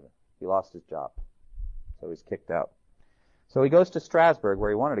from Geneva. He lost his job, so he's kicked out. So he goes to Strasbourg, where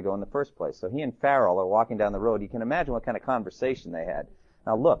he wanted to go in the first place. So he and Farel are walking down the road. You can imagine what kind of conversation they had.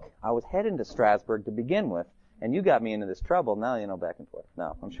 Now look, I was heading to Strasbourg to begin with, and you got me into this trouble. Now, back and forth.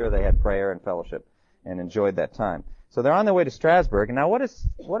 No, I'm sure they had prayer and fellowship and enjoyed that time. So they're on their way to Strasbourg, and now what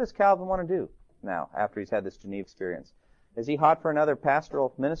does Calvin want to do now, after he's had this Geneva experience? Is he hot for another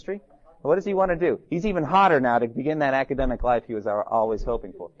pastoral ministry? What does he want to do? He's even hotter now to begin that academic life he was always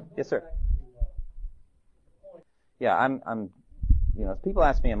hoping for. Yes, sir. Yeah, I'm People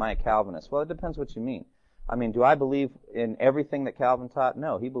ask me, am I a Calvinist? Well, it depends what you mean. I mean, do I believe in everything that Calvin taught?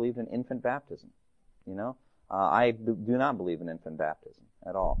 No, he believed in infant baptism. I do not believe in infant baptism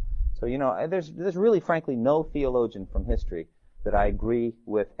at all. So, there's really, frankly, no theologian from history that I agree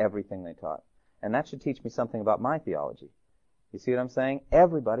with everything they taught. And that should teach me something about my theology. You see what I'm saying?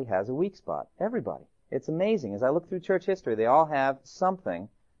 Everybody has a weak spot. Everybody. It's amazing. As I look through church history, they all have something,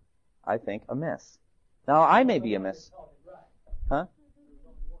 I think, amiss. Now, I may be amiss. Huh?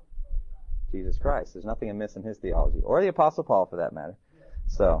 Jesus Christ. There's nothing amiss in his theology. Or the Apostle Paul, for that matter.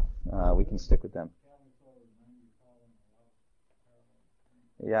 So, we can stick with them.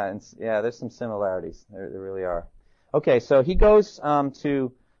 Yeah, there's some similarities. There really are. Okay, so he goes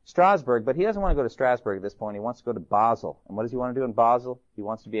to Strasbourg, but he doesn't want to go to Strasbourg at this point. He wants to go to Basel. And what does he want to do in Basel? He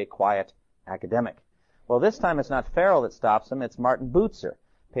wants to be a quiet academic. Well, this time it's not Farel that stops him, it's Martin Bucer.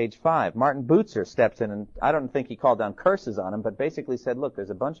 Page 5. Martin Bucer steps in, and I don't think he called down curses on him, but basically said, look,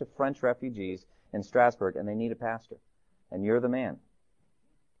 there's a bunch of French refugees in Strasbourg, and they need a pastor. And you're the man.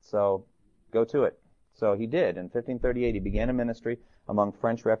 So, go to it. So he did. In 1538, he began a ministry among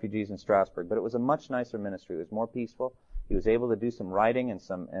French refugees in Strasbourg, but it was a much nicer ministry. It was more peaceful. He was able to do some writing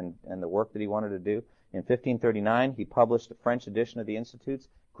and the work that he wanted to do. In 1539, he published a French edition of the Institutes,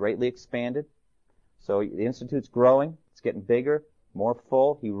 greatly expanded. So the Institute's growing. It's getting bigger, more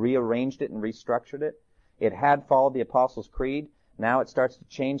full. He rearranged it and restructured it. It had followed the Apostles' Creed. Now it starts to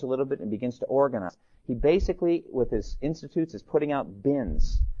change a little bit and begins to organize. He basically, with his Institutes, is putting out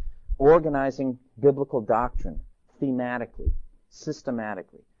bins, organizing biblical doctrine thematically,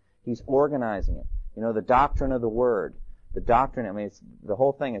 systematically. He's organizing it. The doctrine of the Word. The doctrine, it's the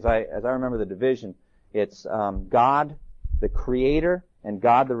whole thing, as I remember the division, it's God, the Creator, and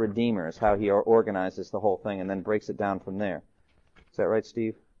God, the Redeemer, is how he organizes the whole thing and then breaks it down from there. Is that right,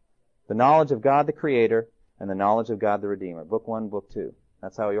 Steve? The knowledge of God, the Creator, and the knowledge of God, the Redeemer. Book 1, Book 2.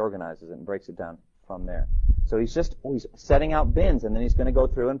 That's how he organizes it and breaks it down from there. So he's setting out bins, and then he's going to go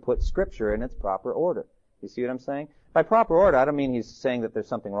through and put Scripture in its proper order. You see what I'm saying? By proper order, I don't mean he's saying that there's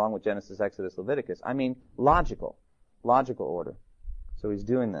something wrong with Genesis, Exodus, Leviticus. I mean logical order. So he's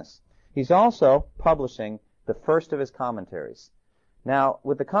doing this. He's also publishing the first of his commentaries. Now,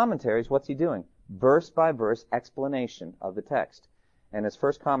 with the commentaries, what's he doing? Verse by verse explanation of the text. And his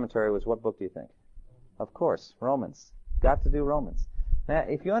first commentary was, what book do you think? Of course, Romans. Got to do Romans. Now,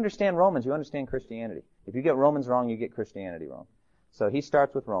 if you understand Romans, you understand Christianity. If you get Romans wrong, you get Christianity wrong. So he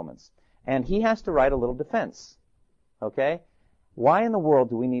starts with Romans. And he has to write a little defense. Okay? Why in the world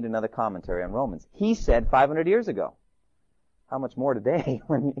do we need another commentary on Romans? He said 500 years ago. How much more today?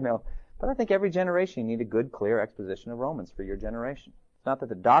 But I think every generation you need a good, clear exposition of Romans for your generation. It's not that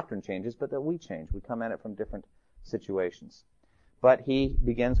the doctrine changes, but that we change. We come at it from different situations. But he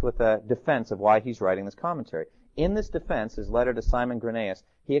begins with a defense of why he's writing this commentary. In this defense, his letter to Simon Granæus,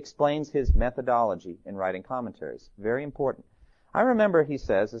 he explains his methodology in writing commentaries. Very important. I remember, he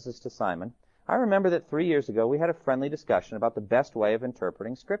says, this is to Simon, I remember that 3 years ago we had a friendly discussion about the best way of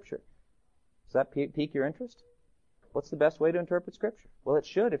interpreting Scripture. Does that pique your interest? What's the best way to interpret Scripture? Well, it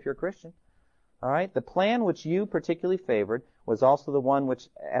should if you're a Christian. All right? The plan which you particularly favored was also the one which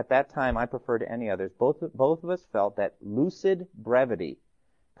at that time I preferred to any others. Both of us felt that lucid brevity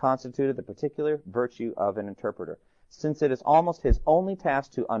constituted the particular virtue of an interpreter, since it is almost his only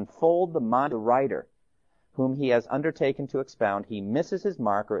task to unfold the mind of the writer whom he has undertaken to expound. He misses his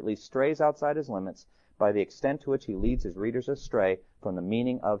mark, or at least strays outside his limits, by the extent to which he leads his readers astray from the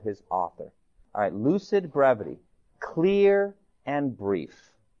meaning of his author. All right, lucid brevity. Clear and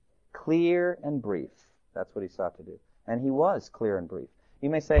brief. Clear and brief. That's what he sought to do. And he was clear and brief. You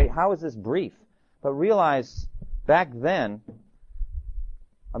may say, how is this brief? But realize, back then,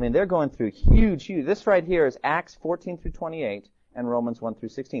 they're going through huge. This right here is Acts 14 through 28 and Romans 1 through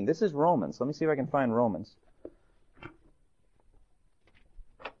 16. This is Romans. Let me see if I can find Romans.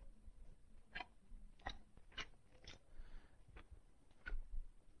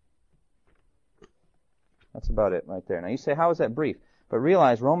 That's about it right there. Now you say, how is that brief? But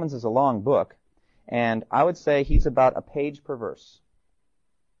realize Romans is a long book, and I would say he's about a page per verse.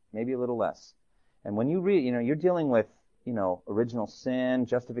 Maybe a little less. And when you read, you're dealing with, original sin,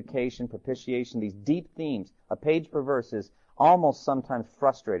 justification, propitiation, these deep themes. A page per verse is almost sometimes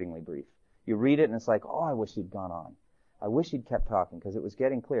frustratingly brief. You read it and it's like, oh, I wish he'd gone on. I wish he'd kept talking because it was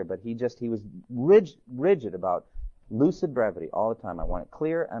getting clear. But he was rigid about lucid brevity all the time. I want it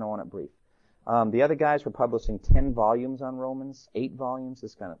clear and I want it brief. The other guys were publishing 10 volumes on Romans, 8 volumes,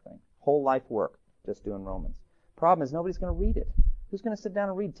 this kind of thing. Whole life work just doing Romans. Problem is nobody's going to read it. Who's going to sit down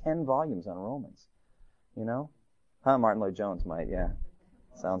and read 10 volumes on Romans? Martin Lloyd-Jones might, yeah.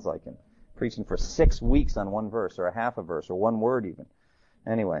 Sounds like him. preaching for 6 weeks on one verse, or a half a verse, or one word even.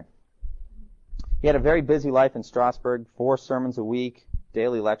 Anyway. He had a very busy life in Strasbourg, 4 sermons a week,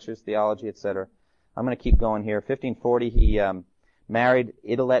 daily lectures, theology, etc. I'm going to keep going here. 1540, he married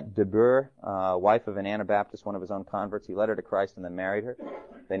Idelette de Boer, wife of an Anabaptist, one of his own converts. He led her to Christ and then married her.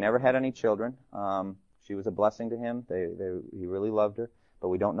 They never had any children. She was a blessing to him. He really loved her, but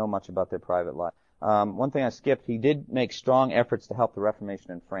we don't know much about their private life. One thing I skipped, he did make strong efforts to help the Reformation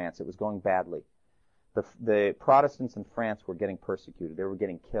in France. It was going badly. The Protestants in France were getting persecuted. They were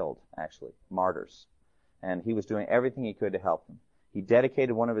getting killed, actually, martyrs. And he was doing everything he could to help them. He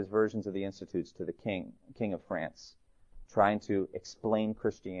dedicated one of his versions of the Institutes to the King of France, trying to explain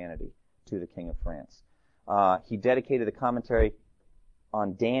Christianity to the King of France. He dedicated a commentary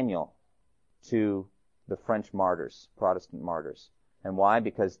on Daniel to the French martyrs, Protestant martyrs. And why?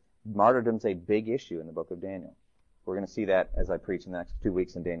 Because martyrdom's a big issue in the book of Daniel. We're going to see that as I preach in the next 2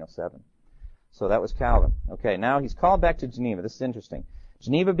 weeks in Daniel 7. So that was Calvin. Okay, now he's called back to Geneva. This is interesting.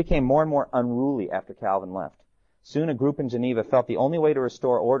 Geneva became more and more unruly after Calvin left. Soon a group in Geneva felt the only way to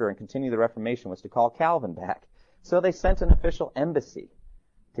restore order and continue the Reformation was to call Calvin back. So they sent an official embassy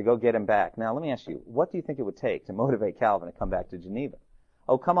to go get him back. Now let me ask you, what do you think it would take to motivate Calvin to come back to Geneva?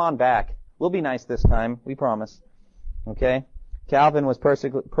 Oh, come on back. We'll be nice this time. We promise. Okay? Calvin was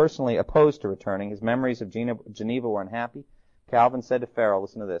personally opposed to returning. His memories of Geneva were unhappy. Calvin said to Farel,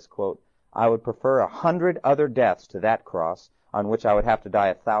 listen to this, quote, I would prefer 100 other deaths to that cross on which I would have to die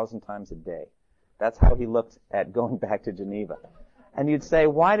 1,000 times a day. That's how he looked at going back to Geneva. And you'd say,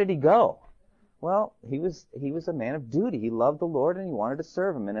 why did he go? Well, he was a man of duty. He loved the Lord and he wanted to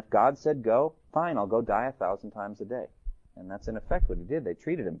serve him. And if God said go, fine, I'll go die 1,000 times a day. And that's in effect what he did. They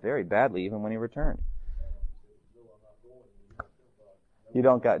treated him very badly even when he returned. You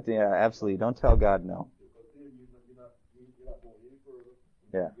don't got, yeah, absolutely. Don't tell God no.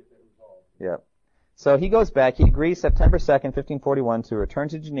 Yeah. Yeah. So he goes back. He agrees September 2nd, 1541 to return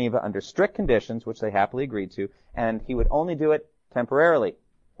to Geneva under strict conditions, which they happily agreed to, and he would only do it temporarily.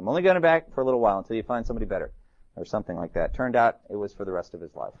 I'm only going back for a little while until you find somebody better, or something like that. Turned out it was for the rest of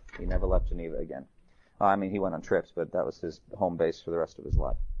his life. He never left Geneva again. I mean, he went on trips, but that was his home base for the rest of his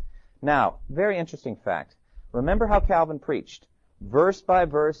life. Now, very interesting fact. Remember how Calvin preached? Verse by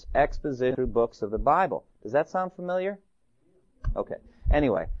verse exposition through books of the Bible. Does that sound familiar? Okay.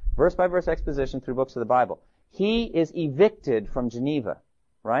 Anyway, verse by verse exposition through books of the Bible. He is evicted from Geneva,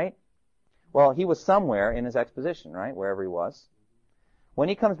 right? Well, he was somewhere in his exposition, right? Wherever he was. When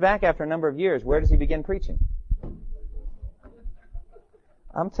he comes back after a number of years, where does he begin preaching?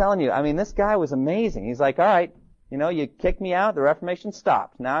 I'm telling you, I mean, this guy was amazing. He's like, all right, you know, you kicked me out, the Reformation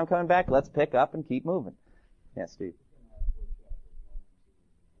stopped. Now I'm coming back, let's pick up and keep moving. Yeah, Steve.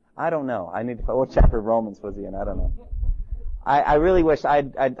 I don't know. I need to, what chapter of Romans was he in? I don't know. I really wish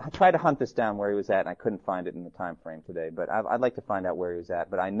I'd tried to hunt this down where he was at, and I couldn't find it in the time frame today. But I'd like to find out where he was at.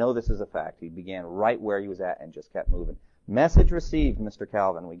 But I know this is a fact. He began right where he was at and just kept moving. Message received, Mr.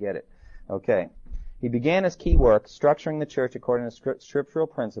 Calvin. We get it. Okay. He began his key work, structuring the church according to scriptural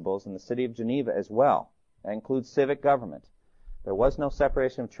principles in the city of Geneva as well. That includes civic government. There was no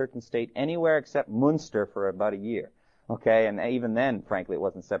separation of church and state anywhere except Munster for about a year. Okay, and even then, frankly, it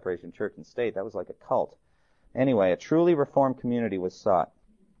wasn't separation of church and state. That was like a cult. Anyway, a truly reformed community was sought.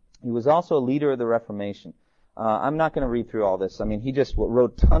 He was also a leader of the Reformation. I'm not going to read through all this. I mean, he just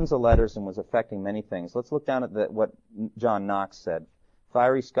wrote tons of letters and was affecting many things. Let's look down at what John Knox said.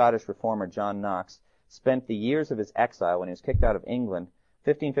 Fiery Scottish reformer John Knox spent the years of his exile when he was kicked out of England,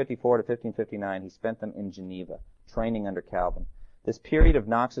 1554 to 1559, he spent them in Geneva, training under Calvin. This period of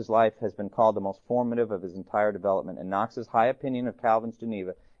Knox's life has been called the most formative of his entire development, and Knox's high opinion of Calvin's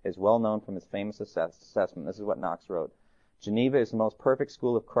Geneva is well known from his famous assessment. This is what Knox wrote. Geneva is the most perfect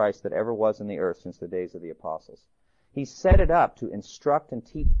school of Christ that ever was in the earth since the days of the apostles. He set it up to instruct and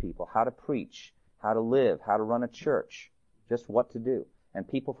teach people how to preach, how to live, how to run a church, just what to do. And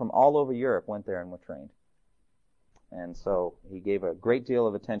people from all over Europe went there and were trained. And so he gave a great deal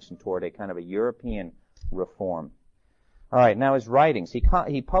of attention toward a kind of a European reform. All right, now his writings.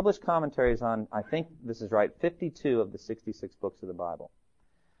 He published commentaries on, I think this is right, 52 of the 66 books of the Bible.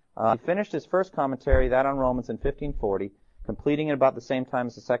 He finished his first commentary, that on Romans, in 1540, completing it about the same time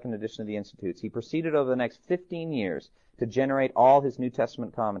as the second edition of the Institutes. He proceeded over the next 15 years to generate all his New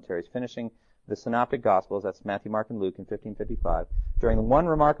Testament commentaries, finishing the Synoptic Gospels, that's Matthew, Mark, and Luke, in 1555. During one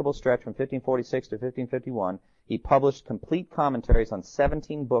remarkable stretch from 1546 to 1551, he published complete commentaries on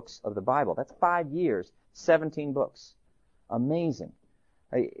 17 books of the Bible. That's 5 years, 17 books. Amazing.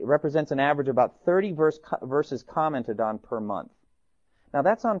 It represents an average of about 30 verses commented on per month. Now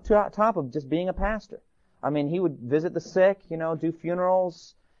that's on top of just being a pastor. I mean, he would visit the sick, do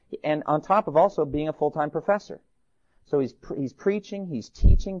funerals. And on top of also being a full-time professor. So he's preaching, he's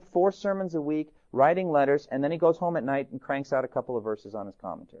teaching 4 sermons a week, writing letters, and then he goes home at night and cranks out a couple of verses on his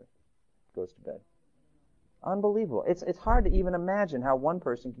commentary. Goes to bed. Unbelievable. It's hard to even imagine how one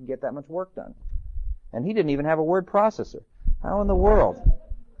person can get that much work done. And he didn't even have a word processor. How in the world?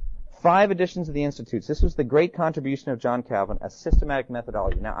 5 editions of the Institutes. This was the great contribution of John Calvin, a systematic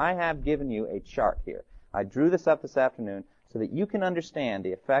methodology. Now, I have given you a chart here. I drew this up this afternoon so that you can understand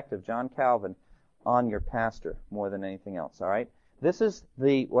the effect of John Calvin on your pastor more than anything else, all right? This is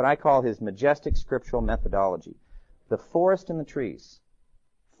what I call his majestic scriptural methodology. The forest and the trees.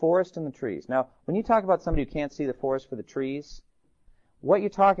 Forest and the trees. Now, when you talk about somebody who can't see the forest for the trees, what you're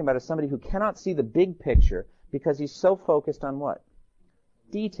talking about is somebody who cannot see the big picture because he's so focused on what?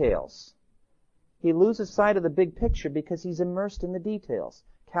 Details. He loses sight of the big picture because he's immersed in the details.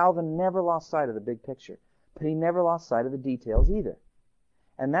 Calvin never lost sight of the big picture, but he never lost sight of the details either.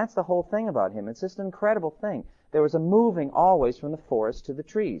 And that's the whole thing about him. It's just an incredible thing. There was a moving always from the forest to the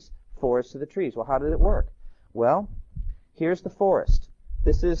trees. Forest to the trees. Well, how did it work? Well, here's the forest.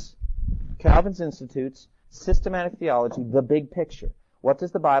 This is Calvin's Institutes, systematic theology, the big picture. What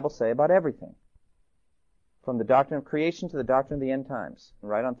does the Bible say about everything? From the doctrine of creation to the doctrine of the end times,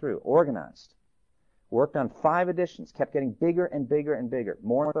 right on through. Organized. Worked on 5 editions, kept getting bigger and bigger and bigger,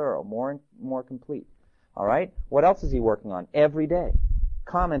 more thorough, more and more complete. All right? What else is he working on? Every day.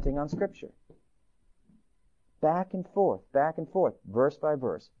 Commenting on Scripture. Back and forth, verse by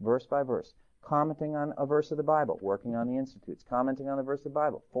verse, verse by verse. Commenting on a verse of the Bible, working on the Institutes, commenting on the verse of the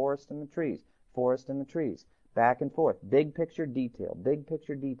Bible, forest and the trees, forest and the trees, back and forth, big picture detail,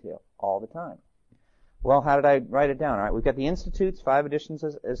 all the time. Well, how did I write it down? All right, we've got the Institutes, 5 editions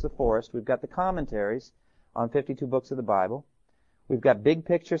as the forest. We've got the commentaries on 52 books of the Bible. We've got big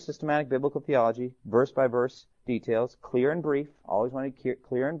picture, systematic biblical theology, verse by verse details, clear and brief. Always wanted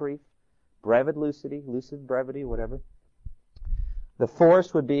clear and brief. Brevid lucidity, lucid brevity, whatever. The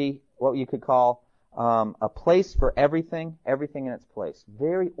forest would be what you could call a place for everything in its place.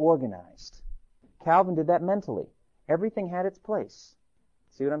 Very organized. Calvin did that mentally. Everything had its place.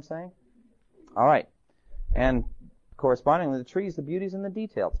 See what I'm saying? All right. And correspondingly, the trees, the beauty's in the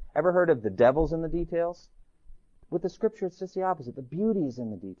details. Ever heard of the devil's in the details? With the Scripture, it's just the opposite. The beauty is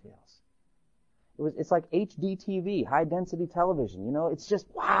in the details. It's like HD TV, high-density television. You know, it's just,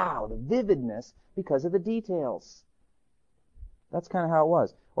 wow, the vividness because of the details. That's kind of how it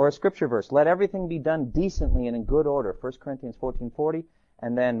was. Or a Scripture verse, let everything be done decently and in good order. 1 Corinthians 14:40.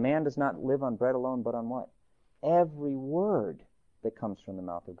 And then, man does not live on bread alone, but on what? Every word that comes from the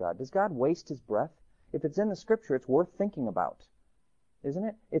mouth of God. Does God waste His breath? If it's in the Scripture, it's worth thinking about. Isn't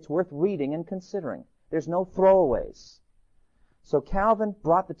it? It's worth reading and considering. There's no throwaways. So Calvin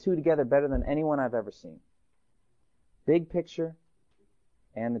brought the two together better than anyone I've ever seen. Big picture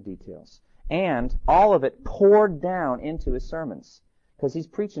and the details. And all of it poured down into his sermons. Because he's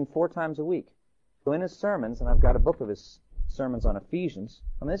preaching 4 times a week. So in his sermons, and I've got a book of his sermons on Ephesians.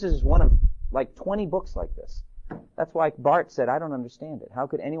 I mean, this is just one of like 20 books like this. That's why Bart said, I don't understand it. How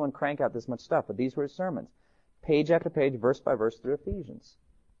could anyone crank out this much stuff? But these were his sermons. Page after page, verse by verse through Ephesians.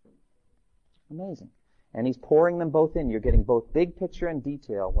 Amazing. And he's pouring them both in. You're getting both big picture and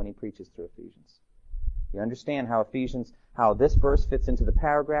detail when he preaches through Ephesians. You understand how this verse fits into the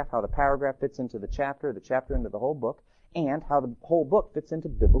paragraph, how the paragraph fits into the chapter into the whole book, and how the whole book fits into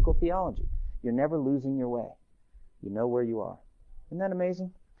biblical theology. You're never losing your way. You know where you are. Isn't that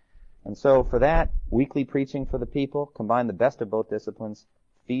amazing? And so for that, weekly preaching for the people, combine the best of both disciplines.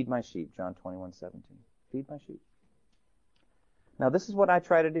 Feed my sheep, John 21:17. Feed my sheep. Now this is what I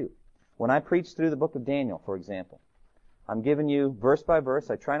try to do. When I preach through the book of Daniel, for example, I'm giving you verse by verse.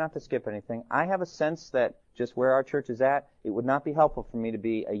 I try not to skip anything. I have a sense that just where our church is at, it would not be helpful for me to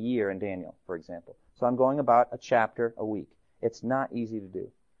be a year in Daniel, for example. So I'm going about a chapter a week. It's not easy to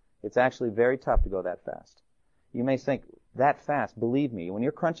do. It's actually very tough to go that fast. You may think, that fast, believe me, when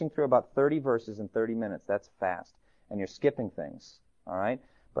you're crunching through about 30 verses in 30 minutes, that's fast. And you're skipping things, all right?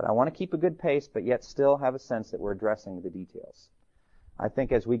 But I want to keep a good pace, but yet still have a sense that we're addressing the details. I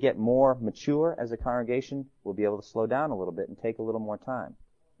think as we get more mature as a congregation, we'll be able to slow down a little bit and take a little more time,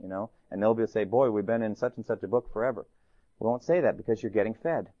 you know? And they'll be able to say, boy, we've been in such and such a book forever. We won't say that because you're getting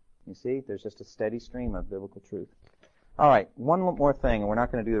fed. You see, there's just a steady stream of biblical truth. All right, one more thing, and we're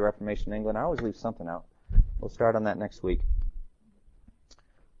not going to do the Reformation in England. I always leave something out. We'll start on that next week.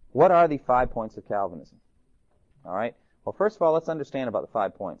 What are the 5 points of Calvinism? All right. Well, first of all, let's understand about the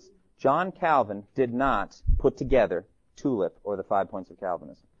 5 points. John Calvin did not put together TULIP or the 5 points of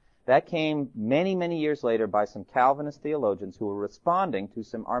Calvinism. That came many, many years later by some Calvinist theologians who were responding to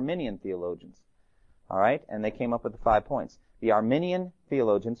some Arminian theologians. All right. And they came up with the 5 points. The Arminian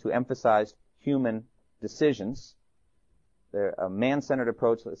theologians who emphasized human decisions. They're a man-centered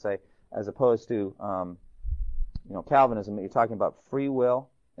approach, let's say, as opposed to Calvinism. You're talking about free will,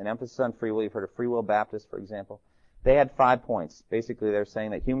 an emphasis on free will. You've heard of Free Will Baptists, for example. They had 5 points. Basically, they're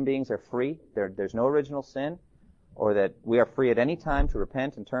saying that human beings are free. There's no original sin, or that we are free at any time to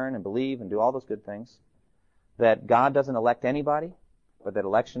repent and turn and believe and do all those good things. That God doesn't elect anybody, but that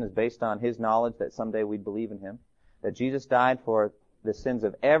election is based on His knowledge that someday we'd believe in Him. That Jesus died for the sins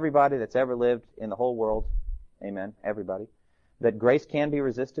of everybody that's ever lived in the whole world. Amen. Everybody. That grace can be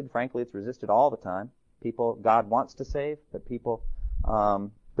resisted. Frankly, it's resisted all the time. God wants to save, but people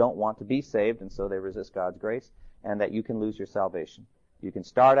don't want to be saved, and so they resist God's grace. And that you can lose your salvation. You can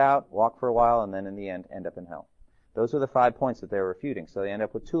start out, walk for a while, and then in the end up in hell. Those are the 5 points that they're refuting. So they end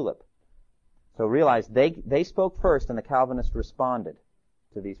up with TULIP. So realize they spoke first, and the Calvinists responded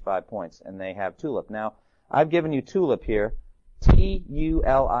to these 5 points, and they have TULIP. Now, I've given you TULIP here,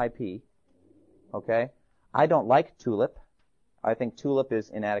 T-U-L-I-P. Okay? I don't like TULIP. I think TULIP is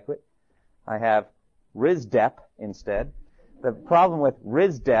inadequate. I have RISDEP instead. The problem with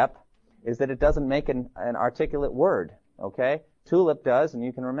RISDEP is that it doesn't make an articulate word. Okay? TULIP does, and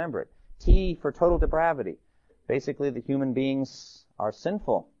you can remember it. T for total depravity. Basically, the human beings are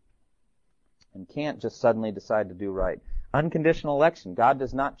sinful and can't just suddenly decide to do right. Unconditional election. God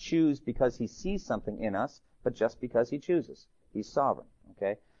does not choose because He sees something in us, but just because He chooses. He's sovereign.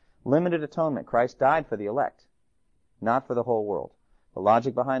 Okay? Limited atonement. Christ died for the elect, not for the whole world. The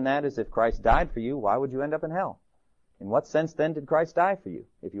logic behind that is if Christ died for you, why would you end up in hell? In what sense then did Christ die for you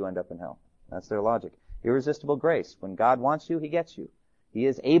if you end up in hell? That's their logic. Irresistible grace. When God wants you, He gets you. He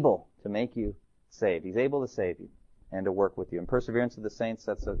is able to make you saved. He's able to save you and to work with you. And perseverance of the saints,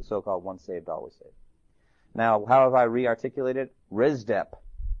 that's the so-called once saved, always saved. Now, how have I re-articulated? RISDEP.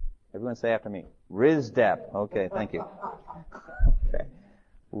 Everyone say after me. RISDEP. Okay, thank you. Okay.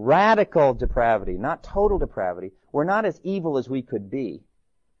 Radical depravity, not total depravity. We're not as evil as we could be.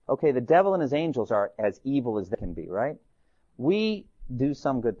 Okay, the devil and his angels are as evil as they can be, right? We do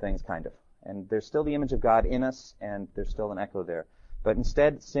some good things, kind of. And there's still the image of God in us, and there's still an echo there. But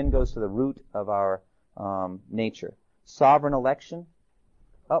instead, sin goes to the root of our nature. Sovereign election.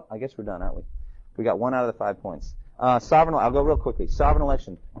 Oh, I guess we're done, aren't we? We got 1 out of the 5 points. I'll go real quickly. Sovereign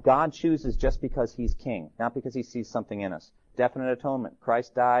election. God chooses just because He's king, not because He sees something in us. Definite atonement.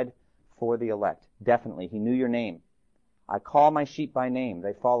 Christ died for the elect. Definitely. He knew your name. I call my sheep by name.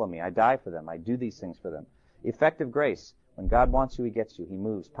 They follow me. I die for them. I do these things for them. Effective grace. When God wants you, He gets you. He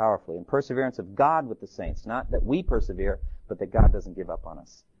moves powerfully. And perseverance of God with the saints. Not that we persevere, but that God doesn't give up on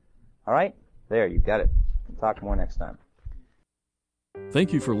us. All right? There, you've got it. We'll talk more next time.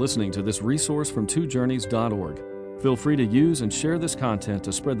 Thank you for listening to this resource from twojourneys.org. Feel free to use and share this content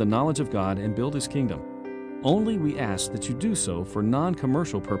to spread the knowledge of God and build His kingdom. Only we ask that you do so for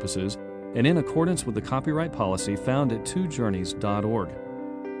non-commercial purposes and in accordance with the copyright policy found at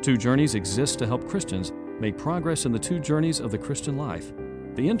twojourneys.org. Two Journeys exists to help Christians make progress in the 2 journeys of the Christian life,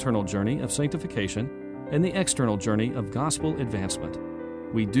 the internal journey of sanctification and the external journey of gospel advancement.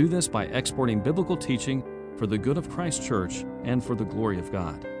 We do this by exporting biblical teaching for the good of Christ's church and for the glory of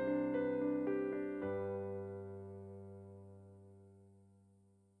God.